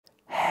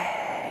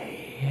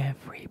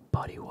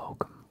everybody,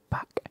 welcome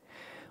back.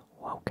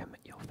 Welcome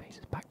your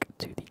faces back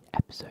to the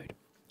episode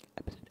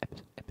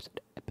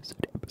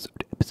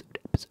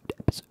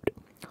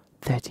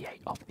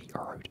 38 of the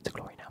Road to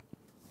Glory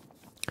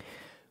now.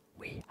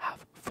 We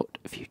have foot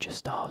future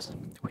stars,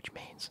 which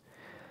means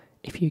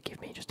if you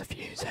give me just a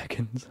few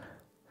seconds,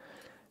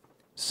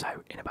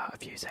 so in about a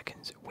few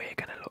seconds we're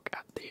going to look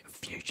at the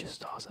future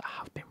stars that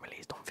have been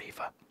released on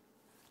FIFA.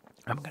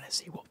 I'm going to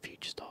see what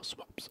future star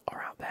swaps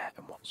are out there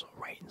and what sort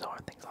of ratings are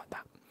and things like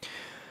that.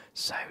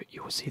 So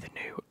you will see the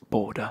new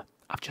border.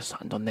 I've just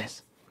signed on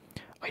this.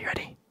 Are you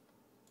ready?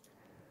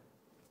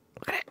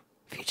 Look at it.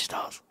 Future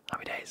stars.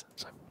 Happy days.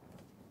 So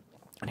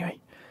anyway,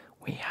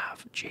 we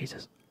have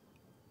Jesus.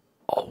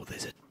 Oh,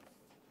 there's a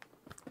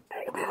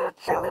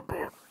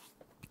CHALOBAH.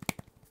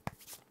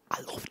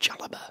 I love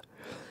CHALOBAH.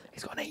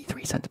 He's got an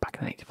 83 centre back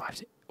and an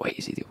 85. Wait,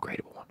 is he the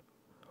upgradable one?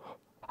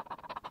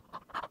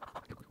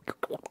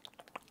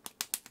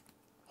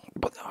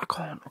 But no, I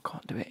can't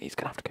do it. He's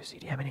gonna have to go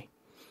CDM, isn't he?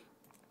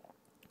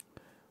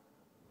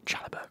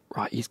 CHALOBAH,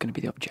 right? He's gonna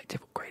be the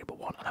objective upgradable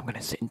one, and I'm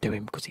gonna sit and do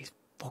him because he's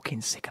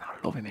fucking sick, and I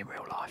love him in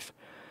real life.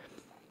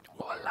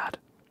 What a lad.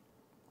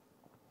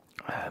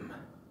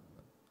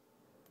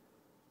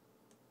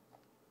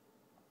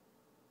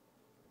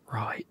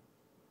 Right.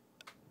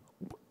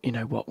 You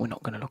know what? We're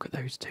not gonna look at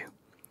those two.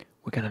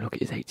 We're gonna look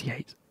at his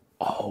 88s.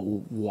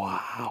 Oh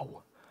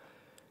wow.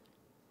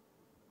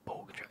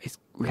 His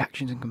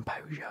reactions and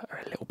composure are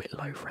a little bit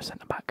low for a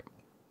centre-back.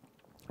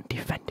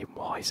 Defending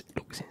wise, it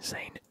looks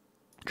insane.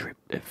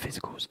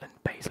 Physicals and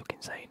pace look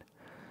insane.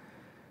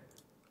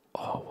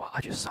 Oh, well,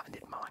 I just sat and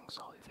did my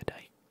Langsol the other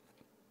day.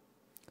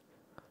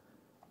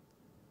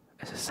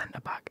 As a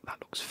centre-back, that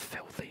looks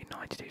filthy.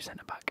 92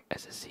 centre-back.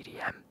 As a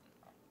CDM.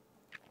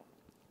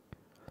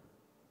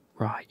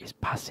 Right, his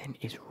passing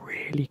is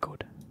really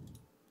good.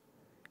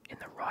 In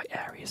the right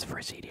areas for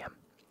a CDM.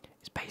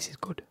 His pace is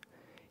good.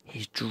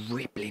 His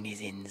dribbling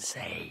is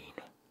insane.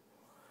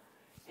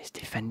 His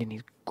defending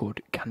is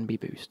good, can be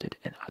boosted,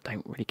 and I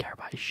don't really care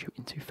about his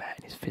shooting too fair,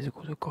 and his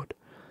physicals are good.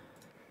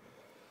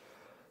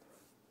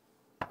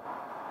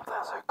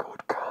 That's a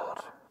good card.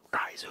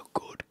 That is a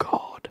good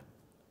card.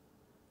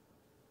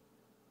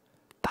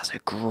 That's a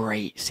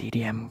great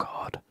CDM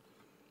card.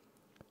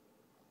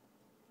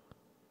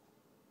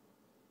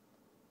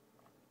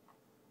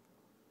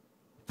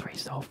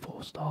 Three-star,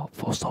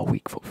 four-star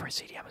weak foot for a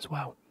CDM as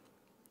well.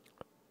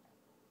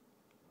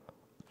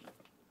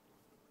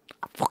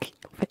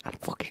 I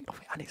fucking love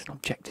it, and it's an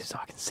objective so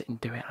I can sit and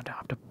do it. I don't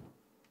have to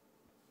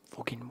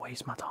fucking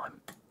waste my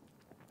time.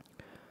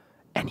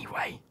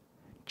 Anyway,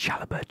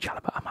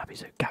 CHALOBAH, I'm happy.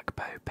 So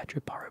Gakpo,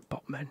 Pedro Porro,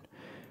 Botman,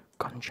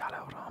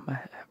 Gonzalo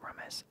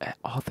Ramos,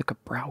 Arthur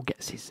Cabral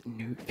gets his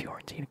new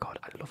Fiorentina card.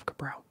 I love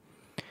Cabral.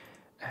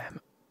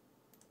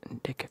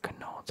 Ndika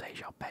Canate,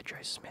 João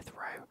Pedro, Smith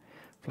Rowe,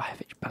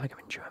 Vlahovic, Bellingham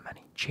and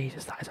Germany.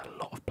 Jesus, that is a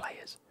lot of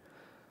players.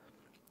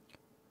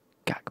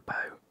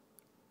 Gakpo.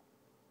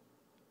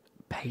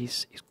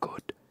 Pace is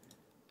good.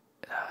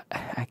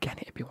 Again,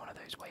 it'd be one of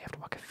those where you have to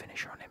whack a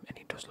finisher on him, and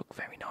he does look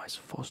very nice.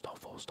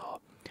 4-star.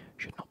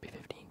 Should not be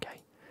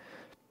 15k.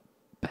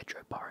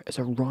 Pedro Porro as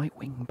a right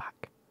wing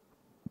back.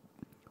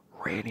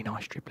 Really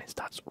nice dribbling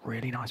stats,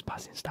 really nice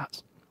passing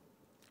stats.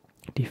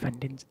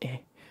 Defending's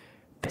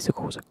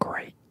physicals are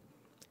great.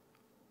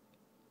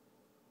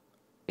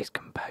 His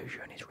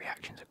composure and his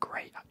reactions are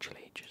great,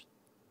 actually.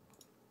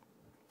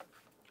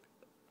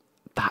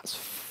 That's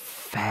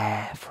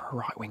fair for a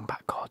right wing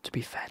back card, to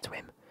be fair to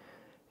him.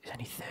 He's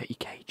only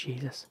 30k,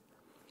 Jesus.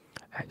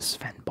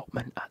 Sven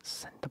Botman at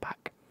centre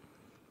back.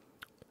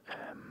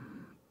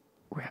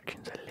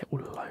 Reactions a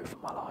little low for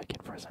my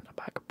liking for a centre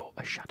back, but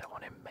a shadow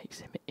on him makes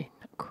him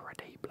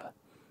incredible.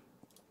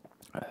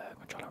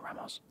 Gonzalo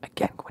Ramos,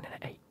 again going in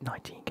at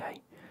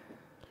 19k.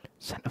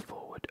 Centre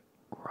forward,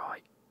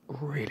 right.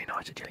 Really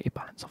nice agility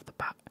balance off the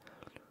bat.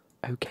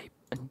 Okay,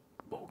 and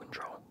ball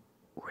control.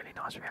 Really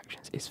nice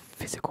reactions. His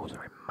physicals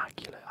are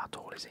immaculate. How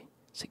tall is he?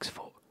 6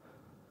 foot.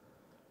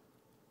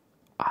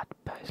 I'd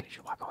personally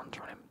just whack on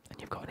him. And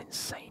you've got an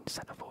insane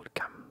centre forward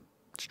cam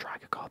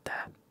striker card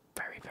there.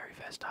 Very, very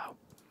versatile.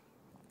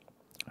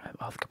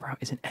 Arthur Cabral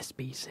is an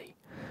SBC.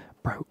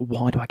 Bro,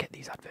 why do I get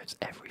these adverts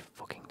every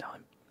fucking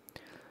time?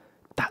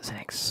 That's an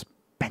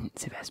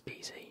expensive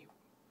SBC.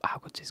 How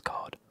good's his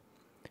card?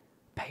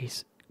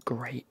 Pace,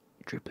 great.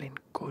 Dribbling,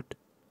 good.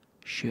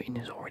 Shooting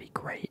is already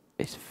great.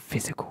 His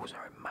physicals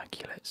are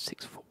immaculate.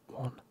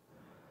 6'1".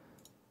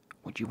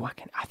 Would you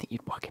whack I think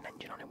you'd whack an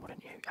engine on him,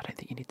 wouldn't you? I don't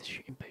think you need the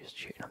shooting boost.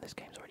 Shooting on this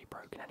game's already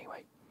broken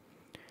anyway.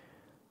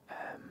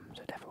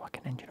 So definitely whack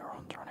an engine or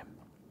on him.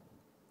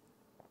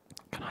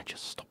 Can I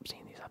just stop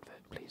seeing these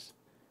adverts, please?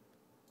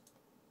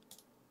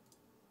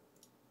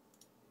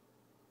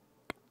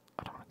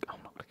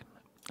 I'm not clicking on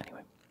it.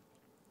 Anyway.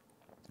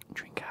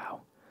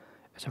 Trincao.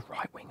 As a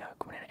right winger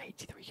coming in at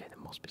 83k, there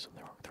must be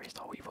something wrong.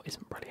 3-star Weevil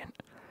isn't brilliant.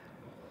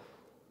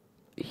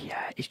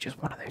 Yeah, it's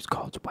just one of those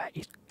cards where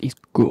he's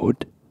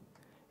good,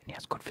 and he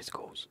has good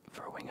physicals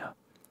for a winger.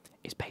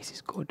 His pace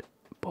is good,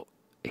 but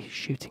his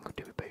shooting could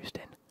do with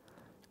boosting,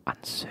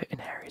 and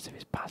certain areas of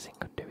his passing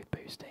could do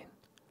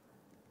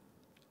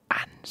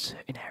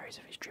worries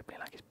if he's dribbling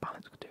like his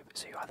balance could do it.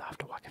 So you either have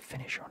to whack a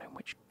finisher on him,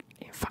 which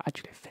in fact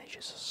actually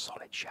finishes a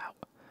solid shout.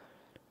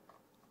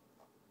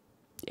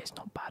 It's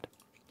not bad.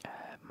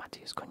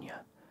 Matthias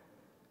Cunha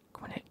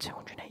coming in at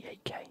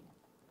 288k.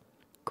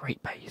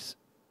 Great pace.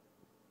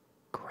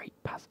 Great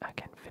pass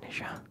again,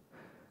 finisher.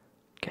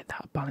 Get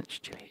that balance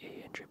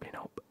agility and dribbling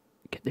up.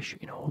 Get the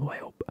shooting all the way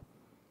up.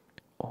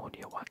 Or do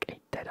you whack a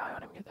dead eye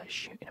on him, get that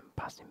shooting and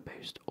passing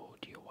boost, or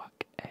do you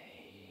whack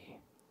a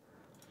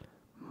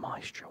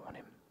maestro on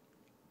him?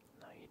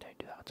 No, you don't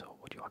do that at all.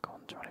 What do you whack a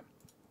hunter on him?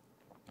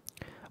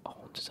 A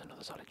hunter's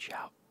another solid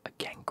shout.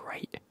 Again,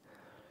 great.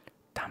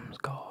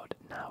 Damsgaard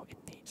now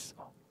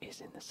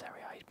is in the Serie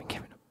A. He's been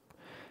given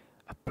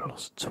a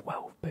plus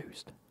 12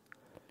 boost.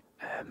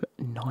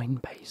 9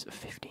 pace,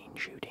 15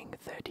 shooting,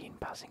 13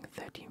 passing,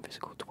 13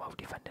 physical, 12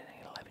 defending,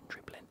 and 11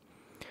 dribbling.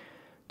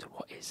 To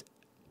what is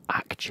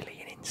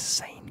actually an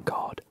insane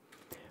card.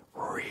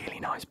 Really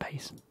nice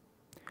pace.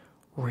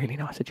 Really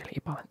nice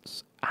agility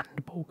balance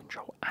and ball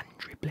control and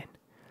dribbling.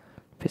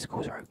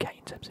 Physicals are okay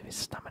in terms of his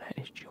stamina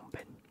and his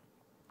jumping.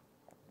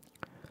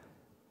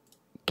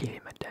 Give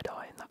him a dead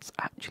eye and that's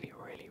actually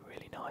really,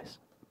 really nice.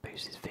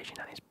 Boosts his vision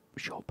and his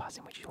short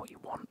passing, which is what you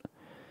want.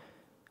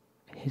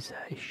 His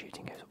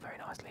shooting goes up very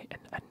nicely,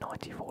 and a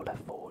 94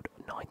 left forward,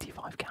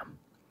 95 cam.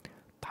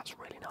 That's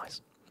really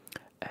nice.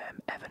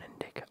 Evan and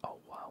Dick, oh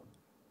wow.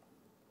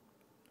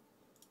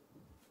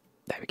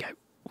 There we go.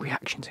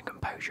 Reactions and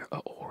composure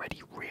are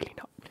already really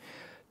not.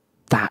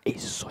 That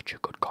is such a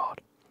good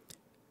card.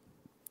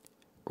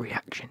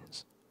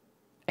 Reactions,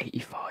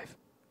 85.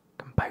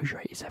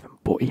 Composure, 87.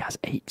 But he has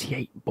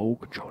 88 ball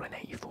control and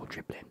 84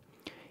 dribbling.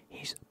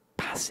 His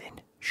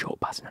passing, short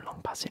passing and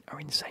long passing are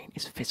insane.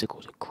 His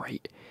physicals are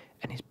great.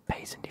 And his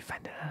pace and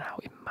defending are now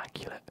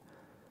immaculate.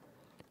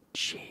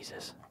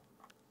 Jesus.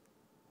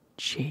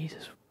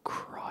 Jesus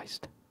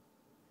Christ.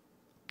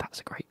 That's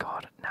a great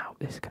card. Now,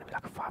 this is going to be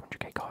like a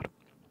 500k card.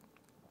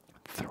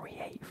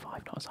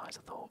 385, not as high as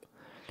I thought.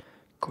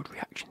 Good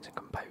reactions and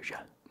composure.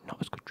 Not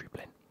as good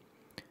dribbling.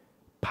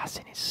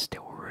 Passing is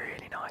still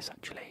really nice,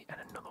 actually. And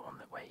another one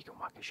where you can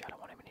whack a shadow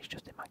on him and he's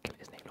just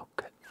immaculate, isn't he?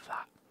 Look at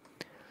that.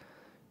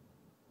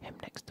 Him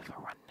next to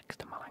Varane, next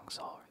to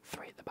Malangsar.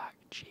 3 at the back.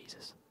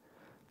 Jesus.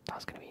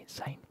 That's going to be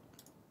insane.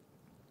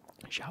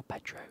 João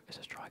Pedro as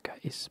a striker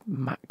is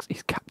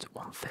capped at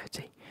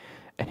 130,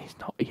 and he's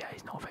not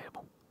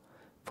available.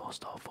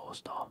 4-star,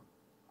 4-star.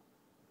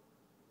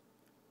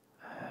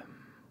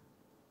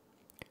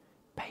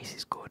 Pace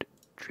is good,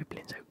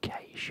 dribbling's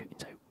okay,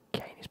 shooting's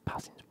okay, and his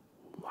passing's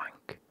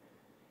wank.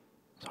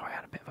 Sorry, I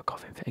had a bit of a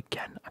coughing fit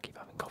again. I keep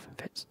having coughing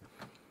fits.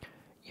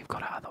 You've got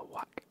to either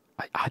whack.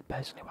 I'd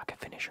personally whack a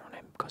finisher on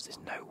him because there's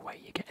no way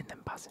you're getting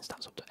them passing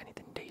stats up to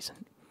anything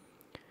decent.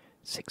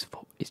 6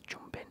 foot, his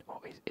jumping,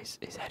 or his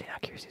heading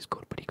accuracy is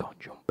good, but he can't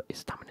jump. His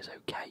stamina's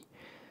okay.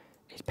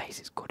 His pace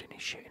is good, and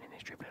his shooting and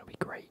his dribbling will be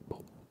great,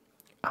 but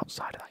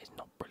outside of that, he's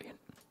not brilliant.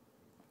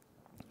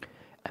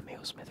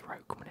 Emil Smith Rowe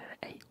coming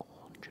in at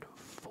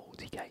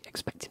 840k.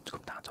 Expect him to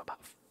come down to about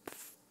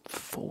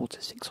 4 to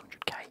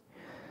 600k.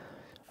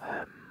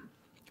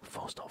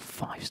 4-star,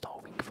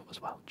 5-star wing foot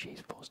as well.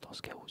 Jeez, 4-star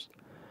skills.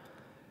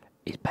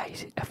 His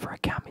pace, for a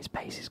cam, his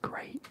pace is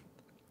great.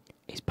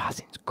 His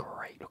passing's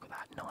great. Look at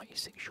that,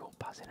 96 short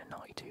passing and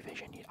 92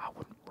 vision. I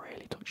wouldn't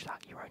really touch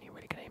that. You're only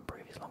really going to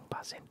improve his long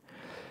passing.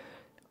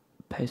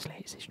 Personally,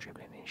 it's his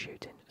dribbling and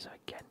shooting. So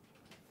again,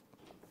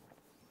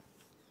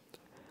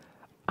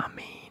 I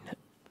mean,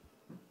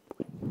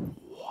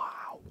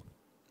 wow.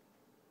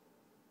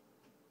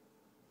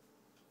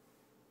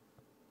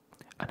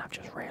 And I've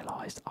just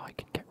realised I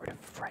can get rid of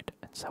Fred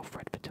and sell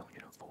Fred for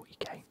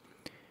 240k.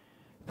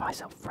 If I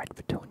sell Fred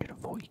for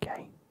 240k,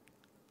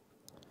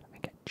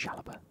 and get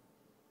CHALOBAH,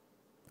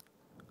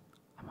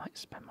 I might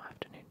spend my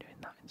afternoon doing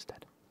that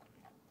instead.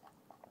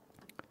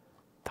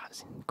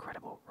 That's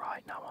incredible.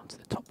 Right, now on to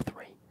the top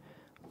 3.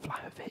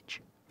 Vlahovic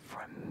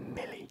for a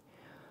milli.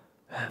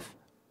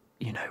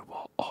 You know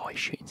what? Oh, his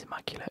shooting's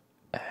immaculate.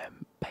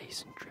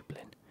 Pace and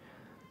dribbling.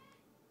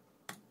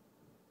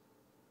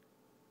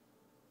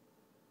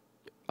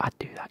 I'd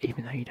do that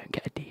even though you don't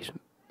get a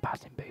decent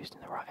passing boost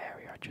in the right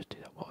area. I'd just do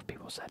that. What have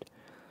people said?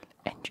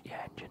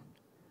 Engine.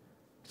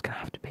 It's going to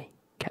have to be.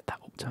 Get that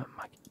up to him.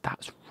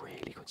 That's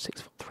really good.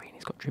 6'3", and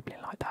he's got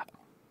dribbling like that.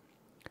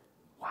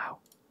 Wow.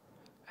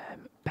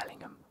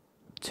 Bellingham,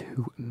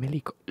 2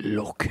 milli.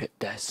 Look at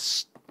the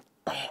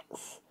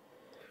stats.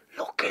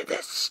 Look at the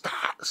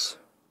stats.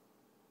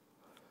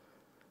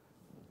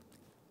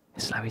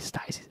 His slowest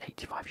stat is his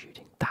 85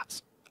 shooting.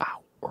 That's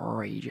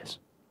outrageous.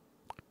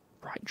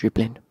 Right,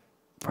 dribbling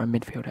for a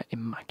midfielder,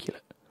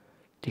 immaculate.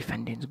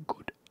 Defending's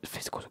good.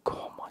 Physicals are good.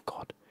 Oh my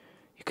god.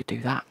 You could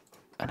do that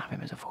and have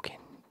him as a fucking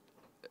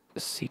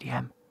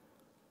CDM.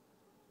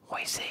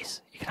 What is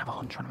this? You can have a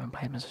hunter on him and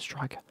play him as a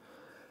striker.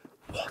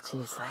 What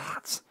is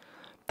that?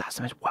 That's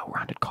the most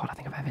well-rounded card I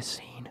think I've ever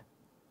seen.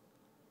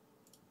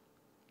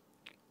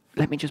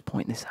 Let me just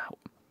point this out.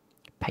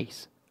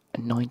 Pace,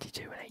 a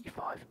 92 and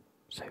 85.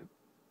 So,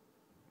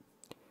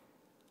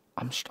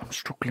 I'm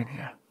struggling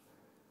here.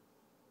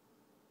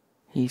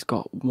 He's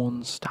got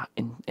one stat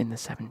in the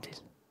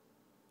 70s.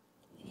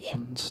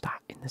 One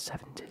stat in the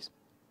 70s.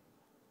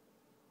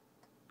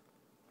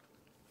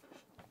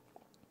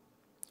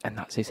 And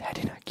that's his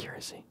heading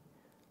accuracy.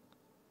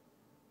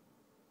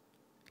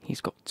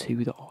 He's got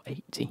 2 that are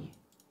 80.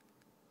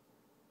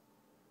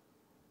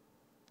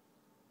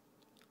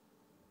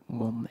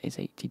 One that is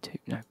 82.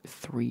 No,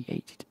 3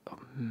 82. Oh,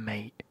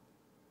 mate.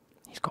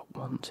 He's got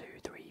 1, 2,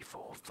 3,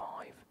 4, 5,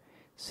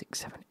 6,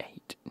 7,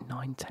 8,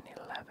 9, 10,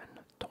 11,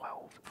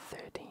 12,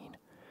 13,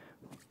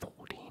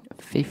 14,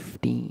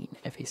 15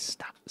 of his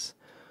stats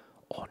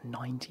are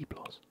 90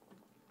 plus.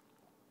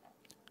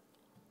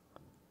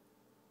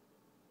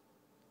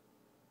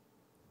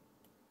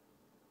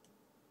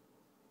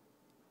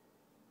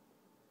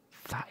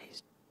 That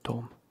is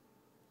dumb.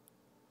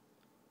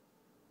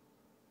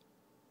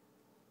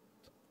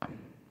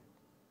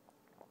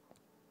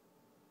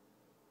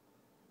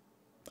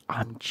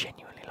 I'm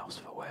genuinely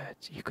lost for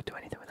words. You could do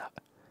anything with that.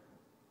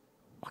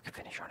 I could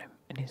finish on him,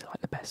 and he's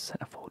like the best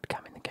centre forward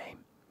cam in the game.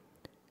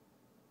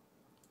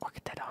 I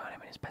could dead eye on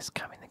him, and his best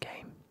cam in the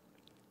game.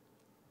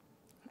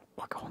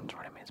 I could hunter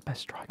on him, and his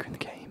best striker in the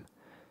game.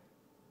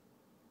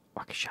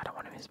 I could shadow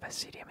on him, and his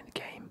best CDM in the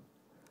game.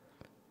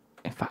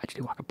 In fact,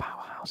 actually, like a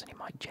powerhouse, and he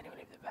might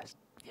genuinely be the best.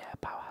 Yeah,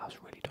 powerhouse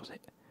really does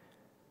it.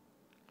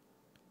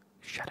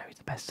 Shadow is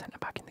the best centre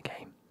back in the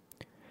game.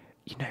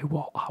 You know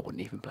what? I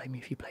wouldn't even blame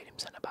you if you played him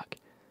centre back.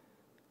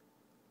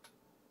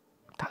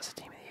 That's a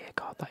team of the year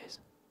card, that is.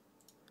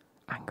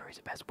 Anger is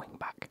the best wing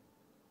back.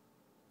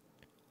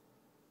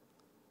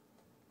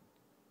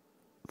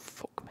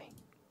 Fuck me.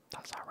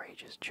 That's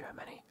outrageous.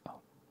 Germany.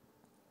 Oh.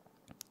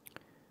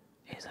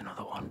 Here's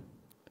another one.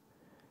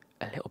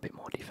 A little bit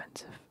more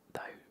defensive,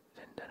 though,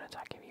 than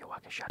attacking. You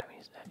whack a shadow.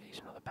 He's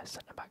another best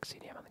centre back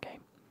CDM in the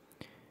game.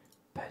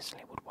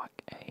 Personally, would whack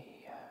a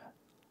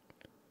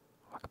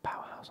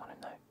powerhouse on him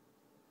though.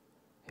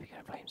 If you're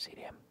going to play him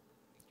CDM,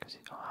 because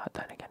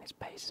then again his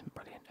pace isn't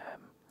brilliant.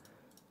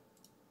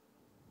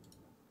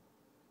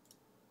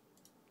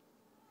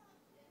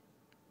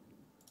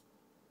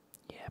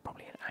 Yeah,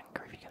 probably an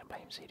anger if you're going to play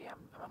him CDM.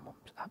 And my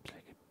mum's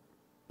absolutely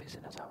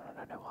pissing us out. I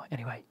don't know why.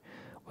 Anyway,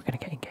 we're going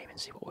to get in game and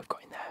see what we've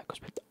got in there.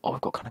 Because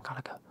we've got Conor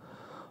Gallagher.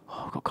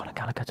 Oh, we've got Conor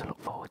Gallagher to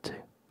look forward to.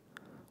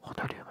 What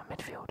do I do in my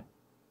midfield?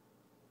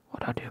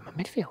 What do I do in my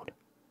midfield?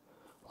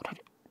 What do I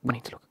do? We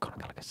need to look at Conor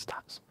Gallagher's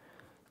stats.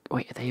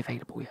 Wait, are they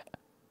available yet?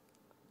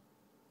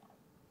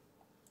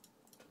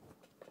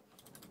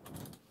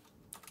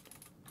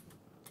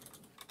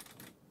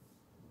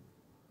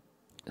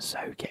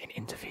 So, getting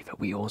into FIFA,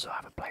 we also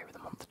have a player of the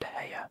month, De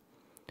Gea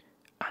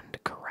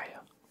and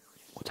Correa.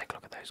 We'll take a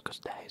look at those because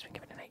De Gea's been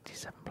given an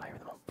 87 player of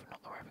the month.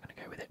 Not that we're ever going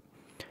to go with it.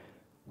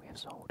 We have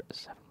sold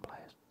 7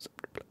 players. 7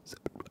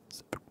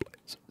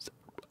 players.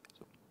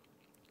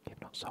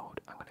 If not sold,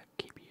 I'm going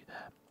to keep you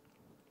there.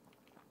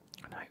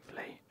 And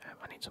hopefully,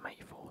 I need some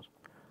 84s.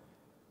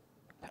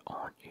 There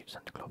aren't you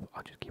Centre Club.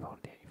 I'll just keep hold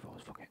of the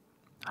 84s. Fuck it.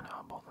 I know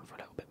I bought them for a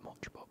little bit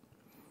much, but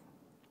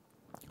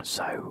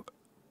so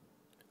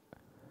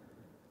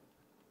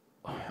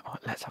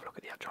let's have a look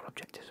at the actual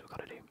objectives we've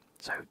got to do.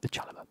 So the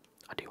CHALOBAH.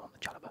 I do want the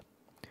CHALOBAH.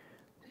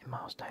 Is it in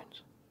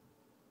milestones?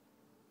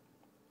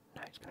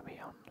 No, it's going to be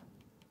on.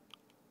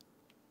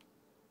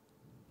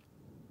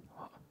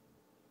 What?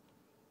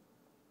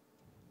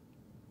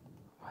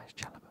 Where's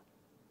CHALOBAH?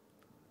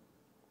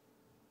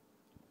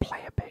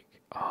 Player pick.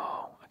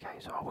 Oh, okay,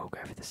 so I will go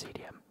for the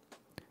CDM.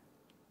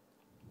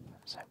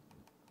 So,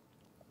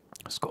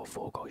 score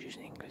 4 goals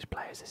using English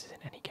players. This is in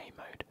any game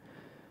mode.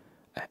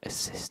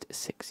 Assist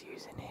 6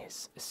 using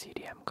his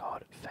CDM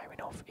card. Fair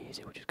enough,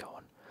 easy, we'll just go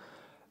on.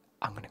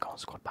 I'm going to go on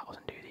squad battles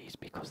and do these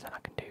because then I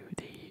can do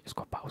the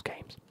squad battles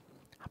games.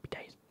 Happy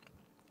days.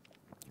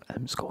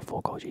 Score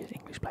 4 goals using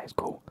English players.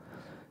 Cool.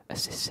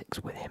 Assist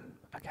 6 with him.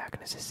 Okay, I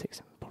can assist 6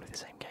 in probably the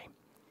same game.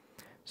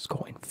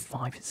 Score in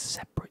 5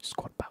 separate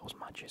squad battles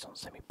matches on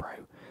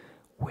semi-pro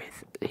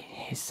with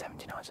his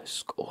 79,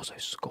 so also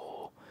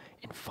score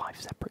in 5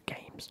 separate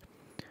games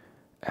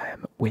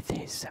with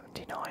his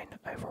 79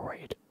 overall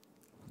rated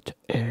to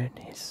earn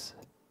his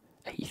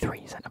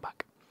 83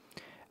 centre-back.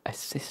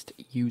 Assist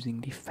using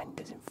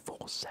defenders in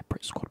 4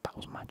 separate squad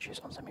battles matches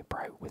on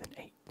semi-pro with an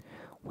 8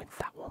 with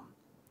that one.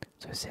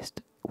 So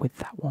assist with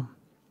that one.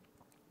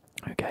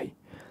 Okay.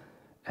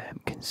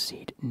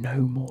 Concede no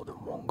more than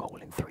 1 goal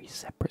in 3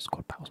 separate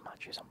squad battles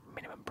matches on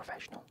minimum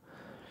professional.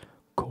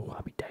 Cool,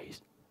 happy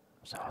days.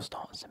 So I'll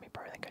start on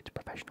semi-pro and then go to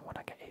professional when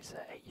I get his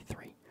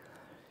 83.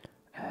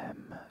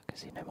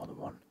 Concede no more than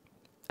 1.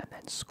 And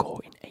then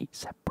score in 8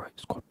 separate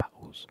squad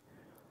battles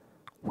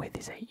with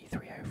his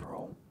 83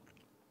 overall.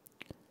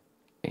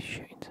 His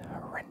shooting's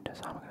horrendous.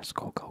 How am I going to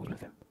score goals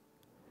with him?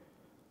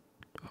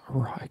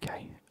 Right,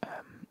 okay.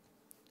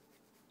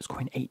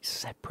 Scoring 8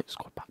 separate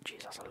squad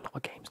matches, that's a lot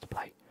of games to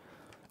play.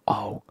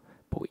 Oh,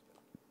 but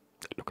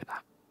look at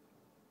that.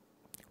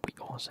 We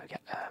also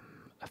get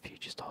a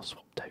future star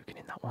swap token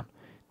in that one.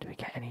 Do we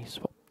get any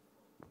swap?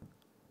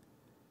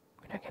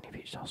 We don't get any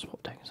future star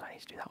swap tokens, so I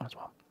need to do that one as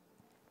well.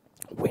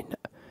 Win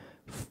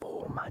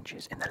 4 Man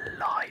matches in the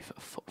live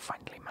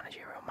FUT-friendly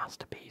managerial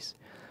masterpiece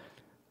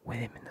with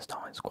him in the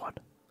starting squad.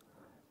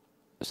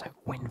 So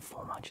win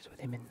 4 matches with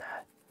him in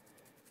there,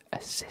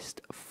 assist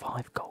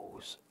 5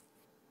 goals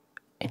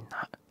in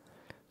that,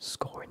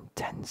 scoring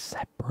 10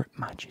 separate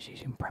matches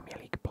using Premier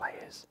League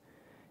players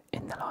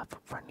in the live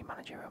FUT-friendly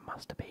managerial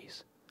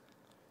masterpiece,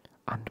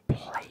 and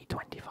play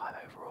 25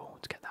 overall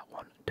to get that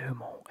one. Do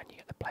them all and you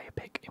get the player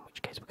pick, in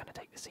which case we're going to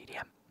take the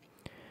CDM,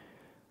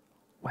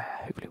 where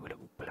hopefully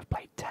we'll have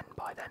played 10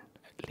 by then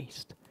at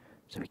least,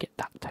 so we get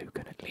that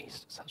token at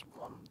least. So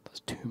that's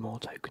 2 more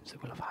tokens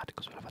that we'll have had,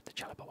 because we'll have had the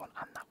CHALOBAH one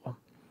and that one.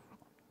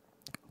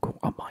 Cool,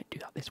 I might do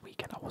that this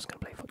weekend. I was going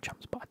to play FUT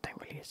Champs, but I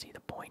don't really see the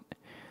point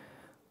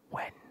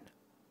when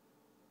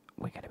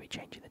we're going to be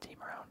changing the team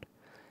around.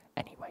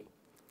 Anyway,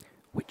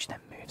 which then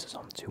moves us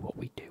on to what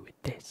we do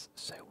with this.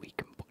 So we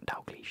can put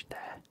Dalglish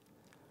there.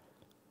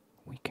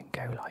 We can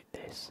go like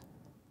this.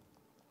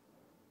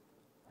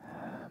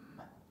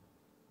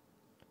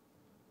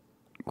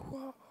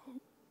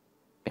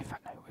 In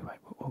fact, no, we won't.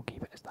 We'll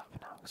keep it as that for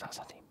now, because that's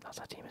our team. That's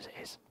our team as it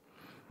is.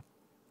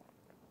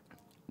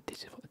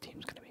 This is what the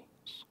team's going to be.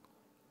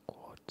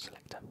 Squad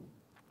selector.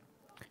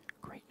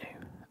 Great new.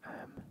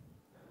 I'm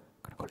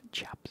going to call it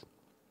Chaps.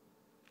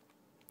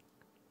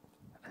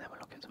 And then we'll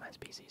look at some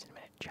SPCs in a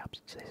minute.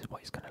 Chaps. So this is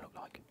what it's going to look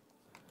like.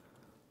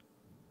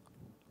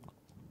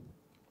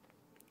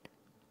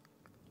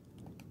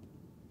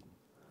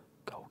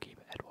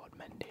 Goalkeeper Edouard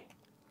Mendy.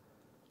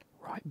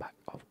 Right back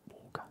of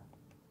Walker.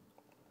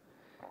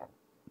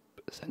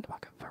 Centre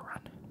back of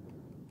Varane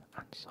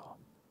and Saw.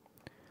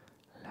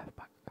 Left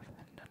back of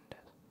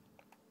Hernandez.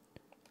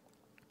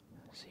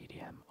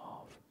 CDM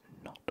of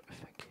not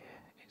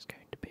Fekir is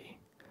going to be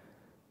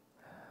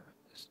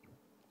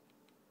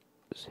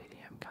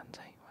CDM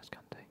Kante. Where's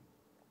Kante?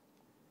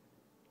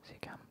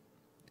 CDM.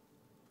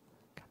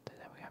 Kante,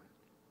 there we go.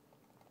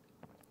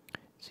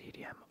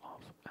 CDM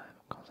of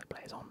can't say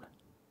players on.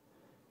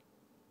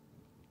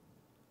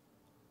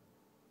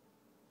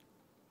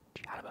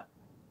 CHALOBAH.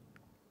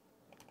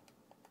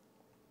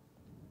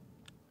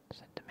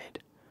 Centre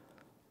mid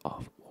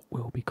of what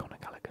will be Conor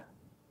Gallagher.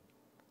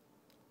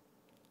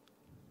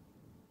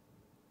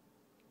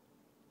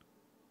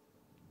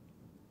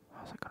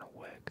 How's that going to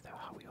work though?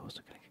 How are we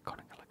also going to get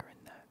Conor Gallagher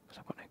in there? Because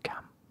I've got no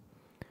cam.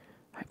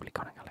 Hopefully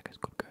Conor Gallagher's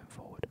good going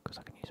forward, because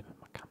I can use him as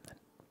my cam then.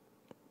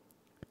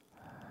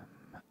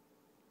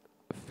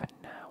 For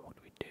now, what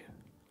do we do?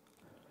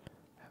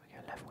 There we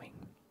go, left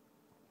wing.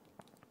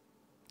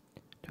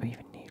 Do we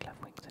even need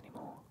left wings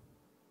anymore?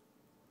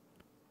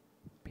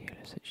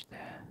 Pulisic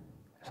there.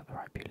 Is that the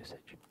right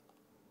Pulisic?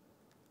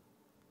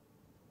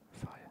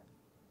 Fire.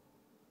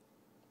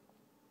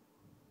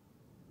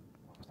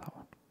 What was that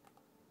one?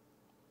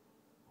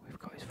 We've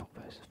got his foot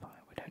versus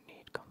fire. We don't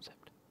need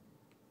concept.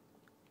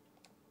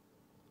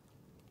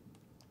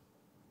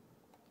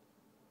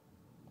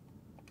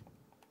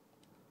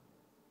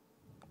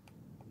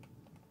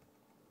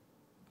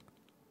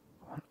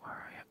 Where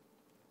are you?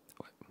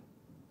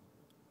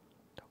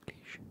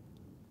 Dalglish.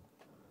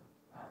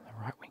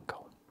 The right wing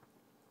goal.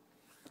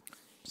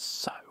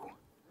 So,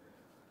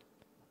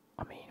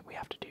 I mean, we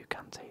have to do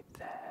Kante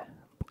there,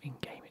 but in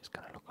game it's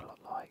going to look a lot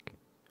like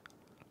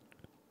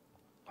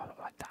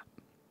that,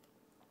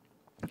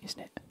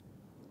 isn't it?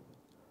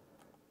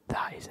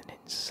 That is an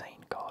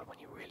insane card when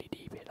you really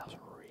deep it. That's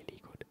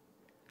really good.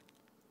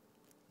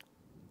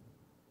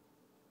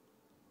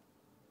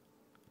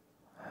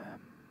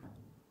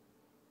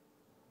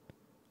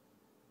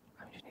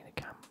 I just need a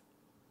cam.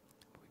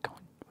 We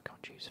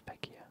can't choose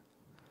Becky here.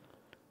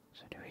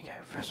 So do we go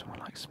for someone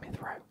like Smith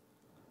Rowe?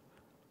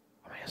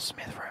 I mean, a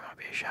Smith Rowe might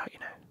be a shout, you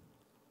know.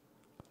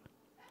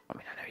 I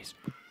mean, I know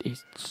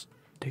he's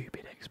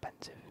stupid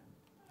expensive.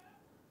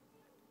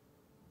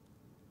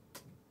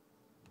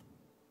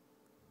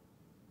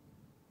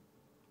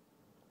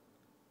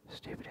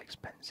 Stupid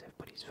expensive,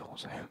 but he's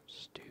also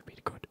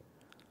stupid good,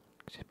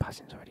 because his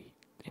passing's already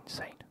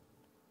insane.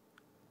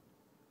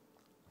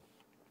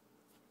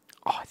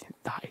 Oh, I think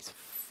that is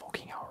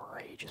fucking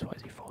outrageous. What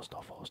is he?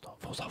 4-star, 4-star,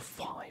 4-star,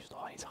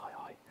 5-star. He's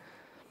high.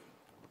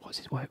 What's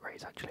his work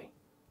rates actually?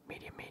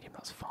 Medium,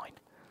 that's fine.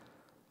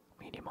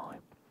 Medium high.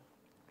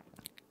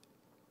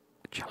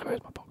 CHALOBAH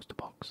is my box to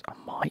box. I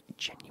might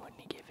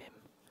genuinely give him.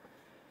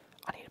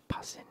 I need a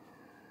passing.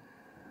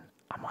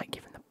 I might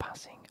give him the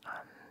passing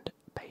and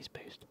pace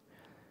boost,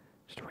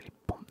 just to really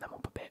bump them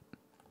up a bit.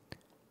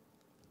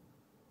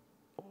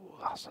 Oh,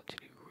 that's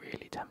actually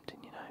really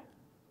tempting, you know.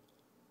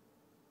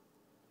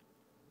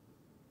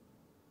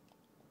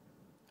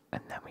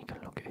 And then we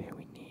can look at who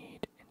we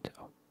need into.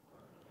 Oh,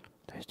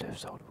 those two have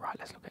sold. Right,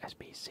 let's look at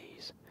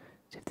SBCs.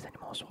 See if there's any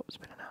more swaps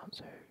been announced.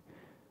 So,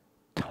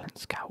 Talent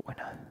Scout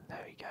winner.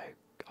 There we go.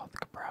 Arthur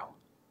Cabral.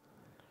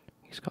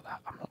 He's got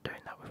that. I'm not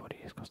doing that with what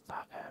he has, because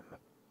that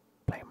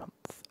play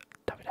month.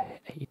 David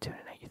hit 82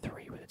 and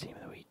 83 with the team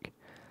of the week.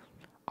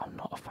 I'm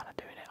not a fan of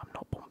doing it. I'm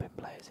not bumping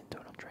players into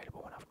an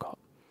untradeable when I've got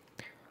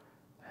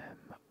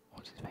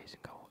what's his face in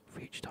goal?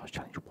 Future Stars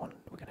Challenge 1.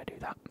 We're going to do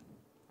that.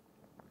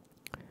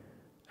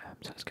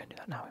 So let's go and do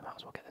that now. We might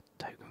as well get the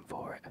token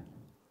for it.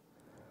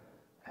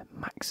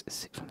 max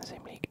 6 from the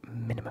same league,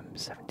 minimum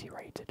 70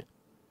 rated.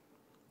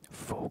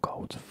 4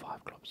 golds,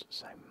 5 clubs,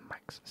 so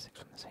max 6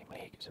 from the same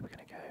league. So we're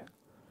going to go.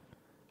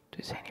 Does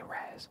it say any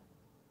rares?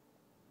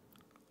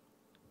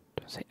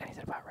 Doesn't say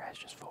anything about rares,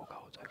 just 4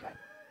 golds, okay.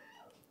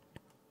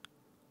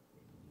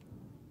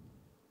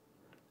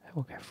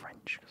 We'll go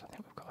French, because I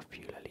think we've got a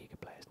few La Liga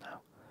players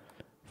now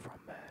from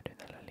doing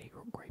the La Liga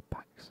upgrade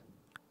packs.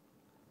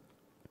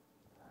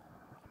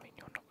 I mean,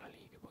 you're not La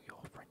Liga, but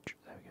you're French.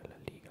 There we go, La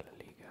Liga, La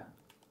Liga.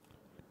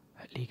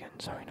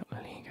 Ligan, sorry, not La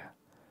Liga.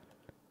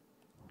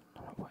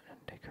 I'm not putting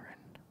Dicker in.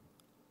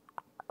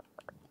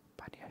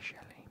 Badia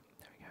Shelley,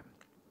 there we go.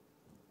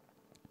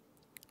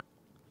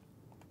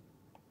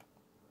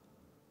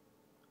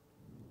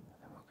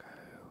 Then we'll go,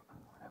 I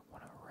don't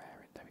want to rare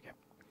it, there we go.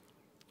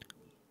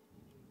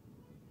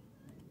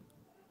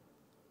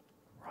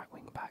 Right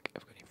wing back,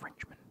 have we got any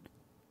Frenchmen?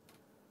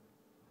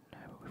 No,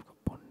 but we've got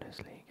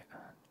Bundesliga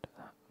and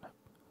that, no.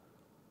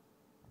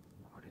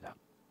 We'll do that.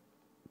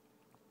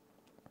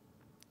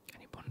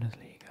 Any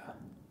Bundesliga?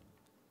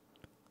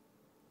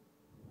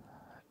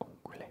 Oh,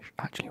 Grealish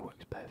actually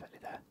works perfectly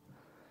there.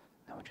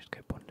 Then we'll just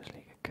go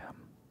Bundesliga cam,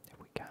 if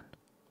we can.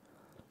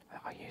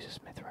 I use a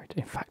Smith Road.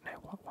 In fact, no,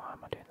 why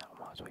am I doing that? I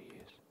might as well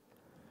use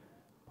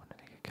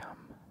Bundesliga cam,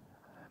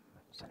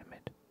 centre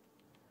mid.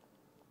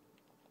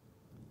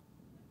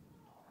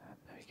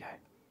 There we go.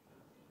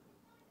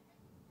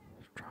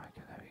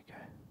 Striker, there we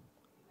go.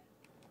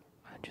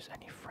 And just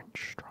any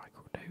French striker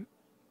will do.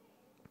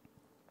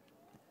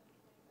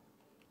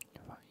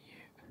 How about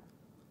you?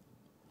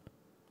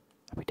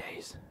 Happy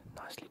days,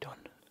 nicely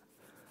done.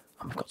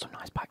 And we've got some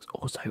nice packs.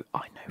 Also,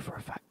 I know for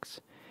a fact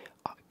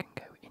I can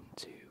go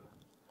into.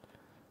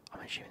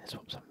 I'm assuming the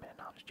swaps haven't been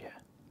announced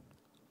yet.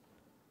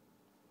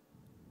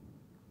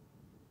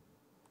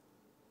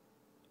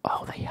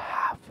 Oh, they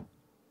have.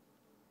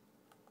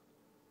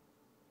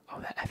 Oh,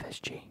 they're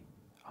FSG.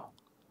 Oh.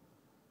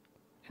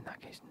 In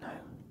that case, no.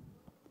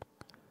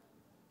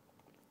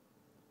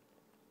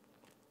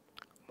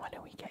 When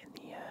are we getting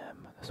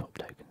the swap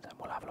tokens? Then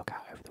we'll have a look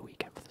out over the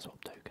weekend for the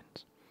swap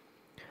tokens.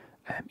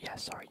 Yeah,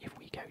 sorry, if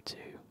we go to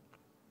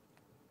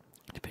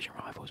Division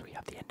Rivals, we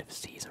have the end of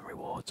season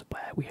rewards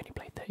where we only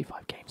played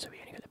 35 games, so we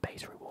only get the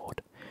base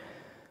reward.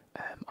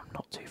 I'm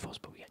not too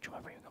fussed, but we get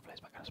Jumbo Premium players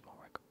back on a small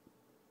rec.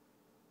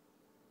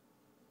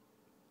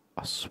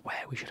 I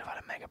swear we should have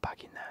had a mega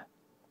pack in there.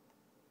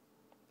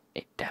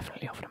 It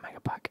definitely offered a mega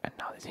pack, and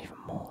now there's even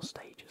more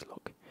stages,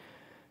 look,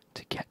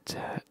 to get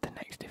to the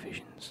next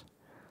divisions.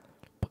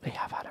 But they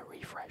have had a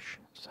refresh,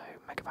 so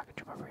mega pack and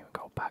Jumbo Premium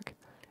gold pack.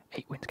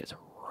 8 wins gets a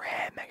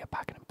rare mega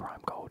pack and a prime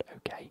gold,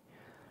 okay.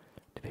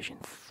 Division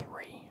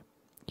 3,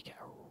 you get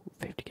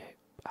a 50k,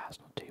 that's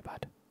not too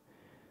bad.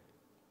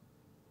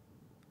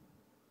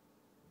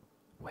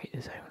 Wait,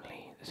 there's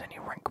only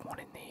rank 1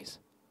 in these.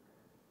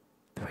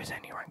 There is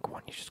only rank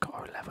 1, you just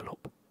got to level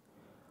up.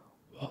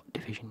 What,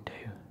 Division 2?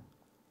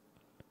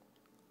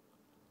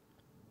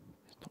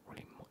 There's not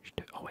really much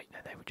to. Oh wait,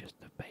 no, they were just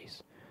the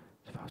base.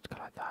 So if I was to go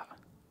like that.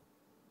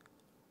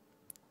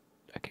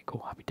 Okay,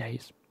 cool, happy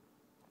days.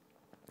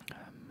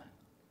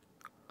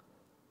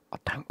 I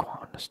don't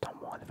quite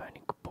understand why they've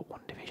only put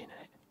 1 division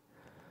in it.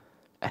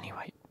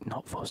 Anyway,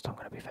 not fussed, I'm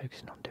going to be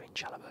focusing on doing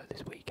CHALOBAH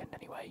this weekend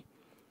anyway.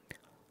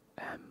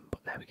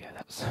 But there we go,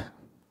 that's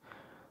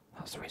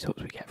the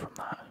results we get from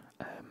that.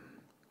 In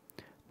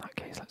that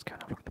case, let's go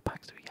and have a look at the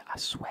packs that we get. I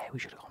swear we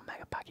should have got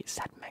Mega Pack, it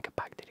said Mega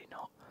Pack, did it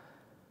not?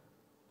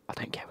 I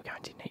don't care, we're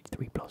guaranteed an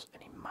 83 plus,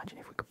 and imagine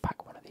if we could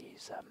pack one of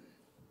these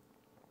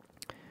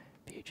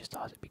future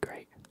stars, it'd be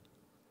great.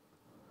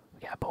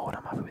 We get a board,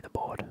 I'm happy with the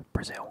board.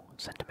 Brazil,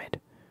 centre mid.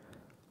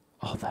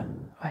 Oh,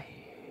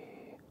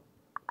 hey.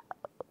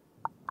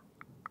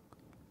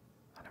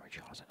 Anna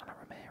Richarlison, Anna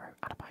Romero,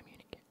 Anna Bayern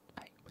Munich.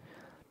 Hey.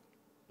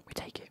 We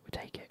take it.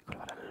 Could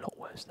have had a lot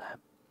worse there.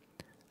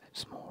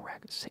 Small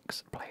reg,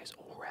 6 players,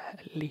 all rare,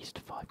 at least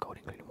 5 gold,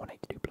 including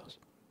 182 plus.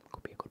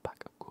 Could be a good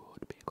pack.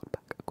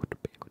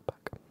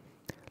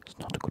 It's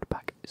not a good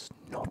pack.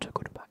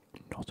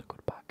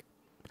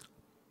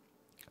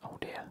 Oh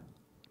dear.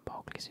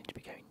 Barkley seems to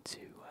be going to.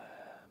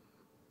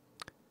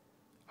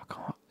 I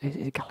can't. Is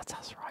it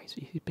Galatasaray?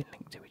 He's been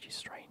linked to, which is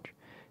strange.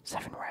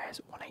 7 rares,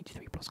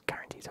 183 plus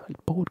guaranteed. So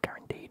board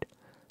guaranteed.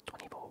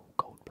 24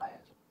 gold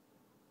players.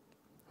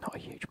 Not a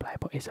huge player,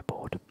 but is a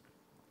board.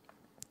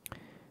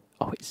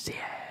 Oh, it's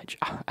Ziyech.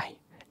 Hey,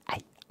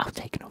 I'll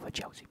take another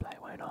Chelsea player,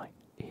 won't I?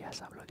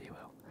 Yes, I bloody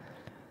will.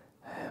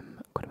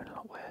 Could have been a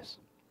lot worse.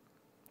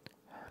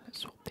 Let's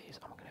swap these.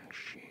 I'm going to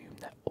assume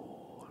they're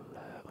all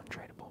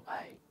untradeable.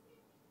 Hey.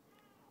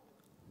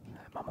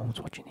 My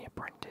mum's watching The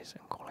Apprentice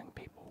and calling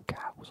people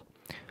cows.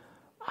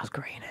 I was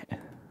green it.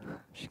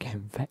 She's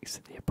getting vexed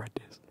at The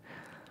Apprentice.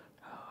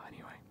 Oh,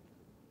 anyway.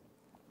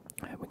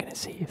 We're going to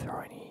see if there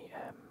are any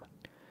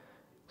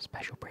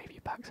special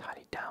preview packs.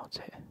 Highly doubt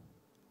it.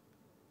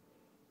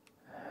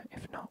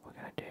 If not, we're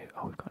going to do.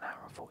 Oh, we've got an hour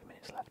and 40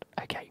 minutes left.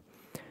 Okay.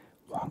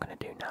 What I'm going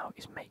to do now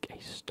is make a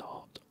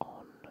start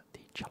on the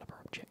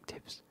CHALOBAH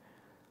objectives.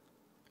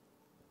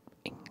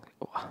 I'm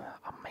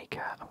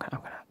going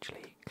to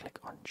actually click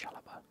on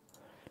CHALOBAH.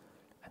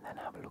 and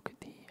then have a look at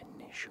the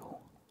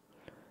initial.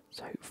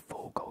 So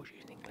 4 goals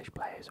using English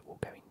players will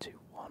go into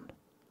 1.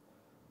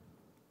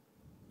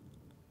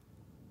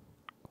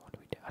 What do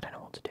we do? I don't know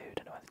what to do. I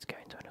don't know whether to go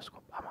into a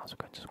squad. I might as well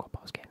go into squad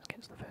pass games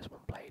against the first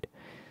one played.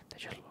 They're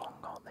just long,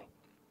 aren't they?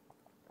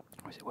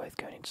 Or is it worth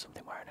going into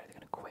something where I know they're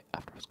going to quit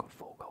after I've scored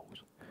 4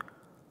 goals?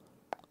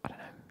 I don't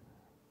know.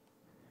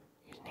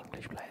 Using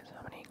English players.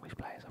 How many English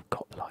players? I've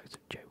got the likes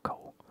of Joe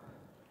Cole.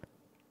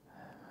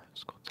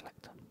 Squad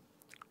selector.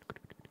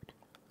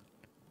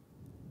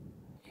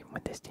 Even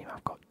with this team,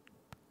 I've got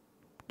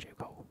Joe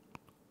Cole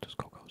to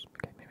score goals.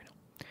 Okay, maybe not.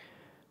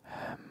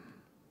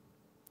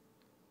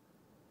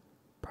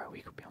 Bro,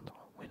 we could be on the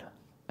winner.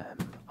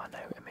 I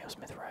know Emile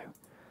Smith-Rowe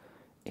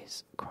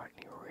is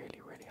currently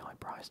really, really high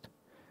priced.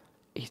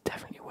 He's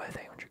definitely worth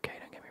 800k,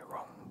 don't get me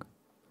wrong.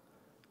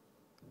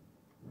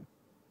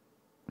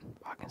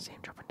 I can see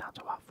him dropping down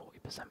to about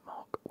 40%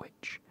 mark,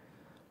 which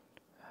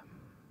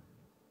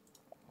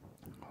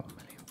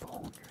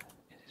 1,400,000 is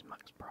his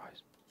max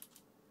price.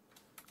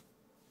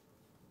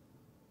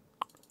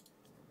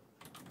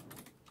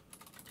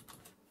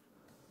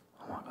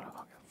 Oh my god, I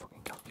can't get a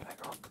fucking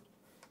calculator up.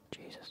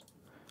 Jesus.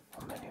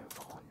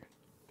 1,400,000.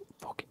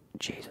 Fucking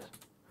Jesus.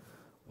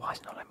 Why is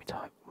it not letting me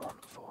type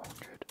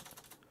 1,400,000?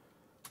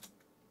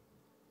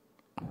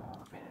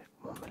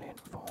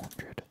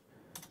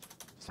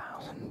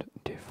 1,400,000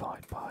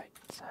 divided by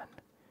 10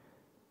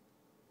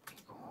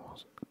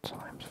 equals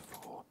times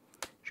 4.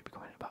 Should be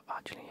coming in about,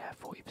 actually, yeah,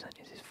 40%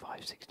 is his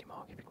 560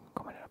 mark. If you can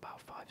comment in about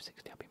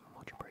 560, I'll be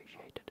much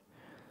appreciated.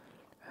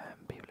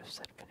 People have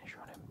said finisher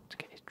on him to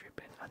get his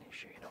dribbling and his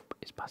shooting up.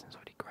 His passing's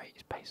already great,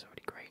 his pace is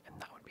already great,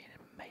 and that would be an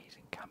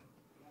amazing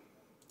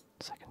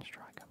second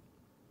striker.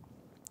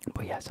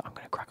 But yes, I'm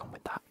going to crack on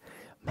with that.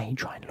 May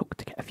try and look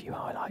to get a few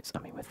highlights. I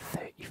mean, we're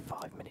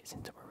 35 minutes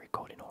into a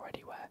recording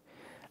already, where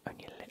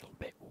only a little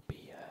bit will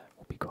be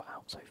cut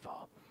out so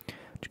far.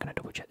 Just going to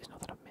double check there's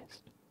nothing I've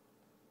missed.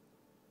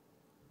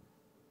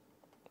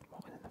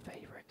 What was in the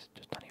favourites?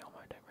 Just Danny Olmo,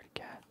 I don't really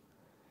care.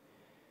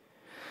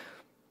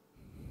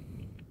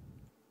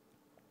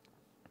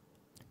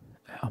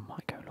 I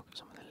might go and look at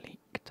some of the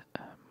leaked.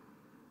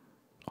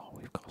 Oh,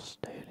 we've got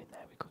Sterling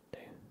there. We could do.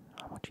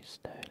 How much is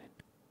Sterling?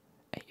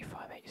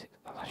 85, 86.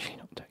 That's actually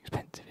not too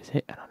expensive, is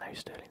it? And I know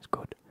Sterling's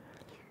good.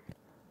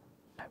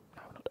 No,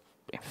 not.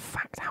 In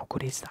fact, how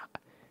good is that?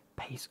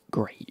 Pace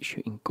great,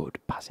 shooting good,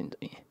 passing.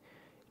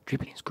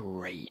 Dribbling's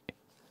great.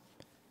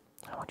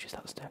 How much is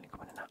that Sterling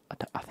coming in at?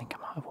 I think I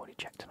might have already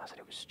checked and I said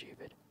it was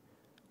stupid.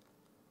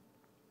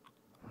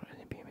 I'm not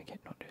really being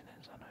not doing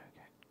this. I know.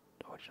 Okay.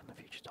 Origin on the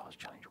Future Stars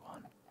Challenge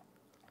 1.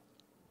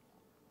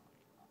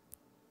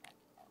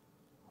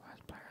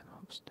 Where's player in the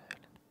month?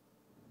 Sterling.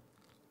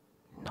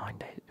 9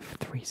 days,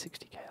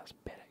 360k. That's a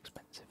bit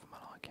expensive for my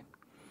liking.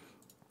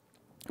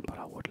 But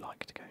I would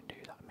like to go and do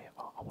that.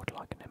 I would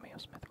like an Emile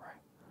Smith-Rowe.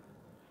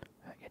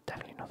 Yeah,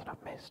 definitely nothing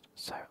I've missed.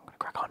 So I'm going to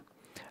crack on.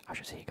 I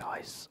shall see you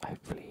guys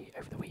hopefully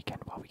over the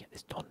weekend while we get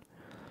this done.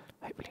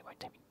 Hopefully it won't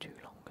take me too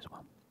long as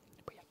well.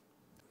 But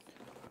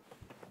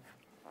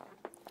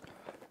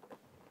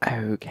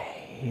yeah.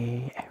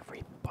 Okay,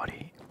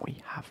 everybody,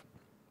 we have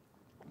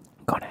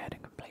gone ahead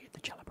and completed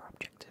the CHALOBAH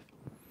objective.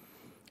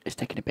 It's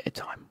taken a bit of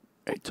time.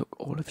 It took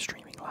all of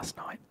streaming last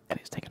night, and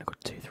it's taken a good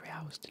 2-3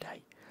 hours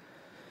today.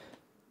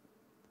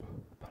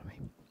 Pardon me.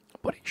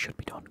 But it should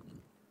be done.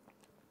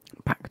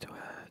 Back to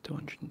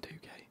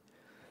 202k.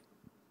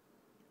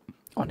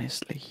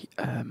 Honestly,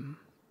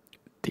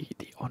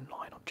 the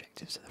online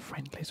objectives, so the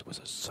friendlies,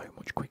 was so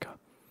much quicker.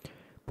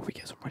 But we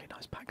get some really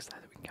nice packs there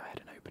that we can go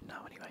ahead and open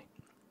now anyway.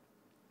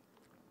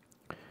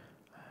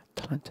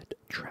 Talented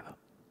Trevor.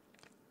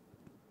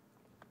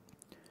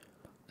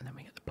 And then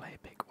we get the player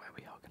pick where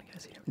we are going to get a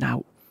CD.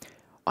 Now,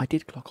 I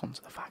did clock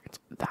onto the fact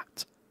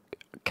that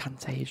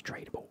Kante is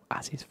tradable,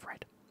 as is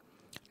Fred.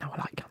 Now, I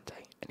like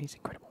Kante, and he's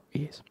incredible.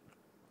 He is.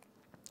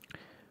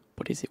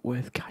 But is it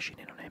worth cashing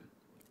in on him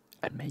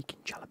and making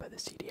CHALOBAH the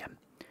CDM?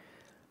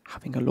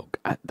 Having a look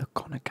at the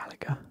Conor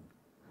Gallagher,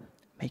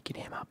 making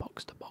him our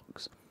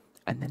box-to-box,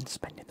 and then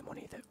spending the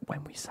money that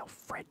when we sell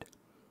Fred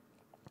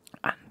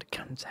and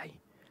Kante,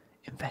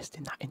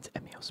 investing that into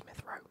Emile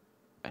Smith-Rowe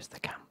as the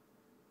cam.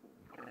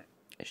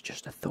 It's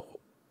just a thought,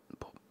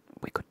 but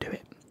we could do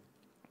it.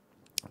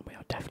 We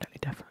are definitely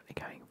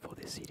going for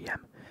this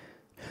CDM.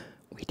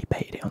 We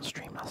debated it on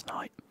stream last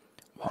night.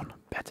 1,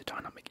 better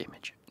dynamic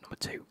image. Number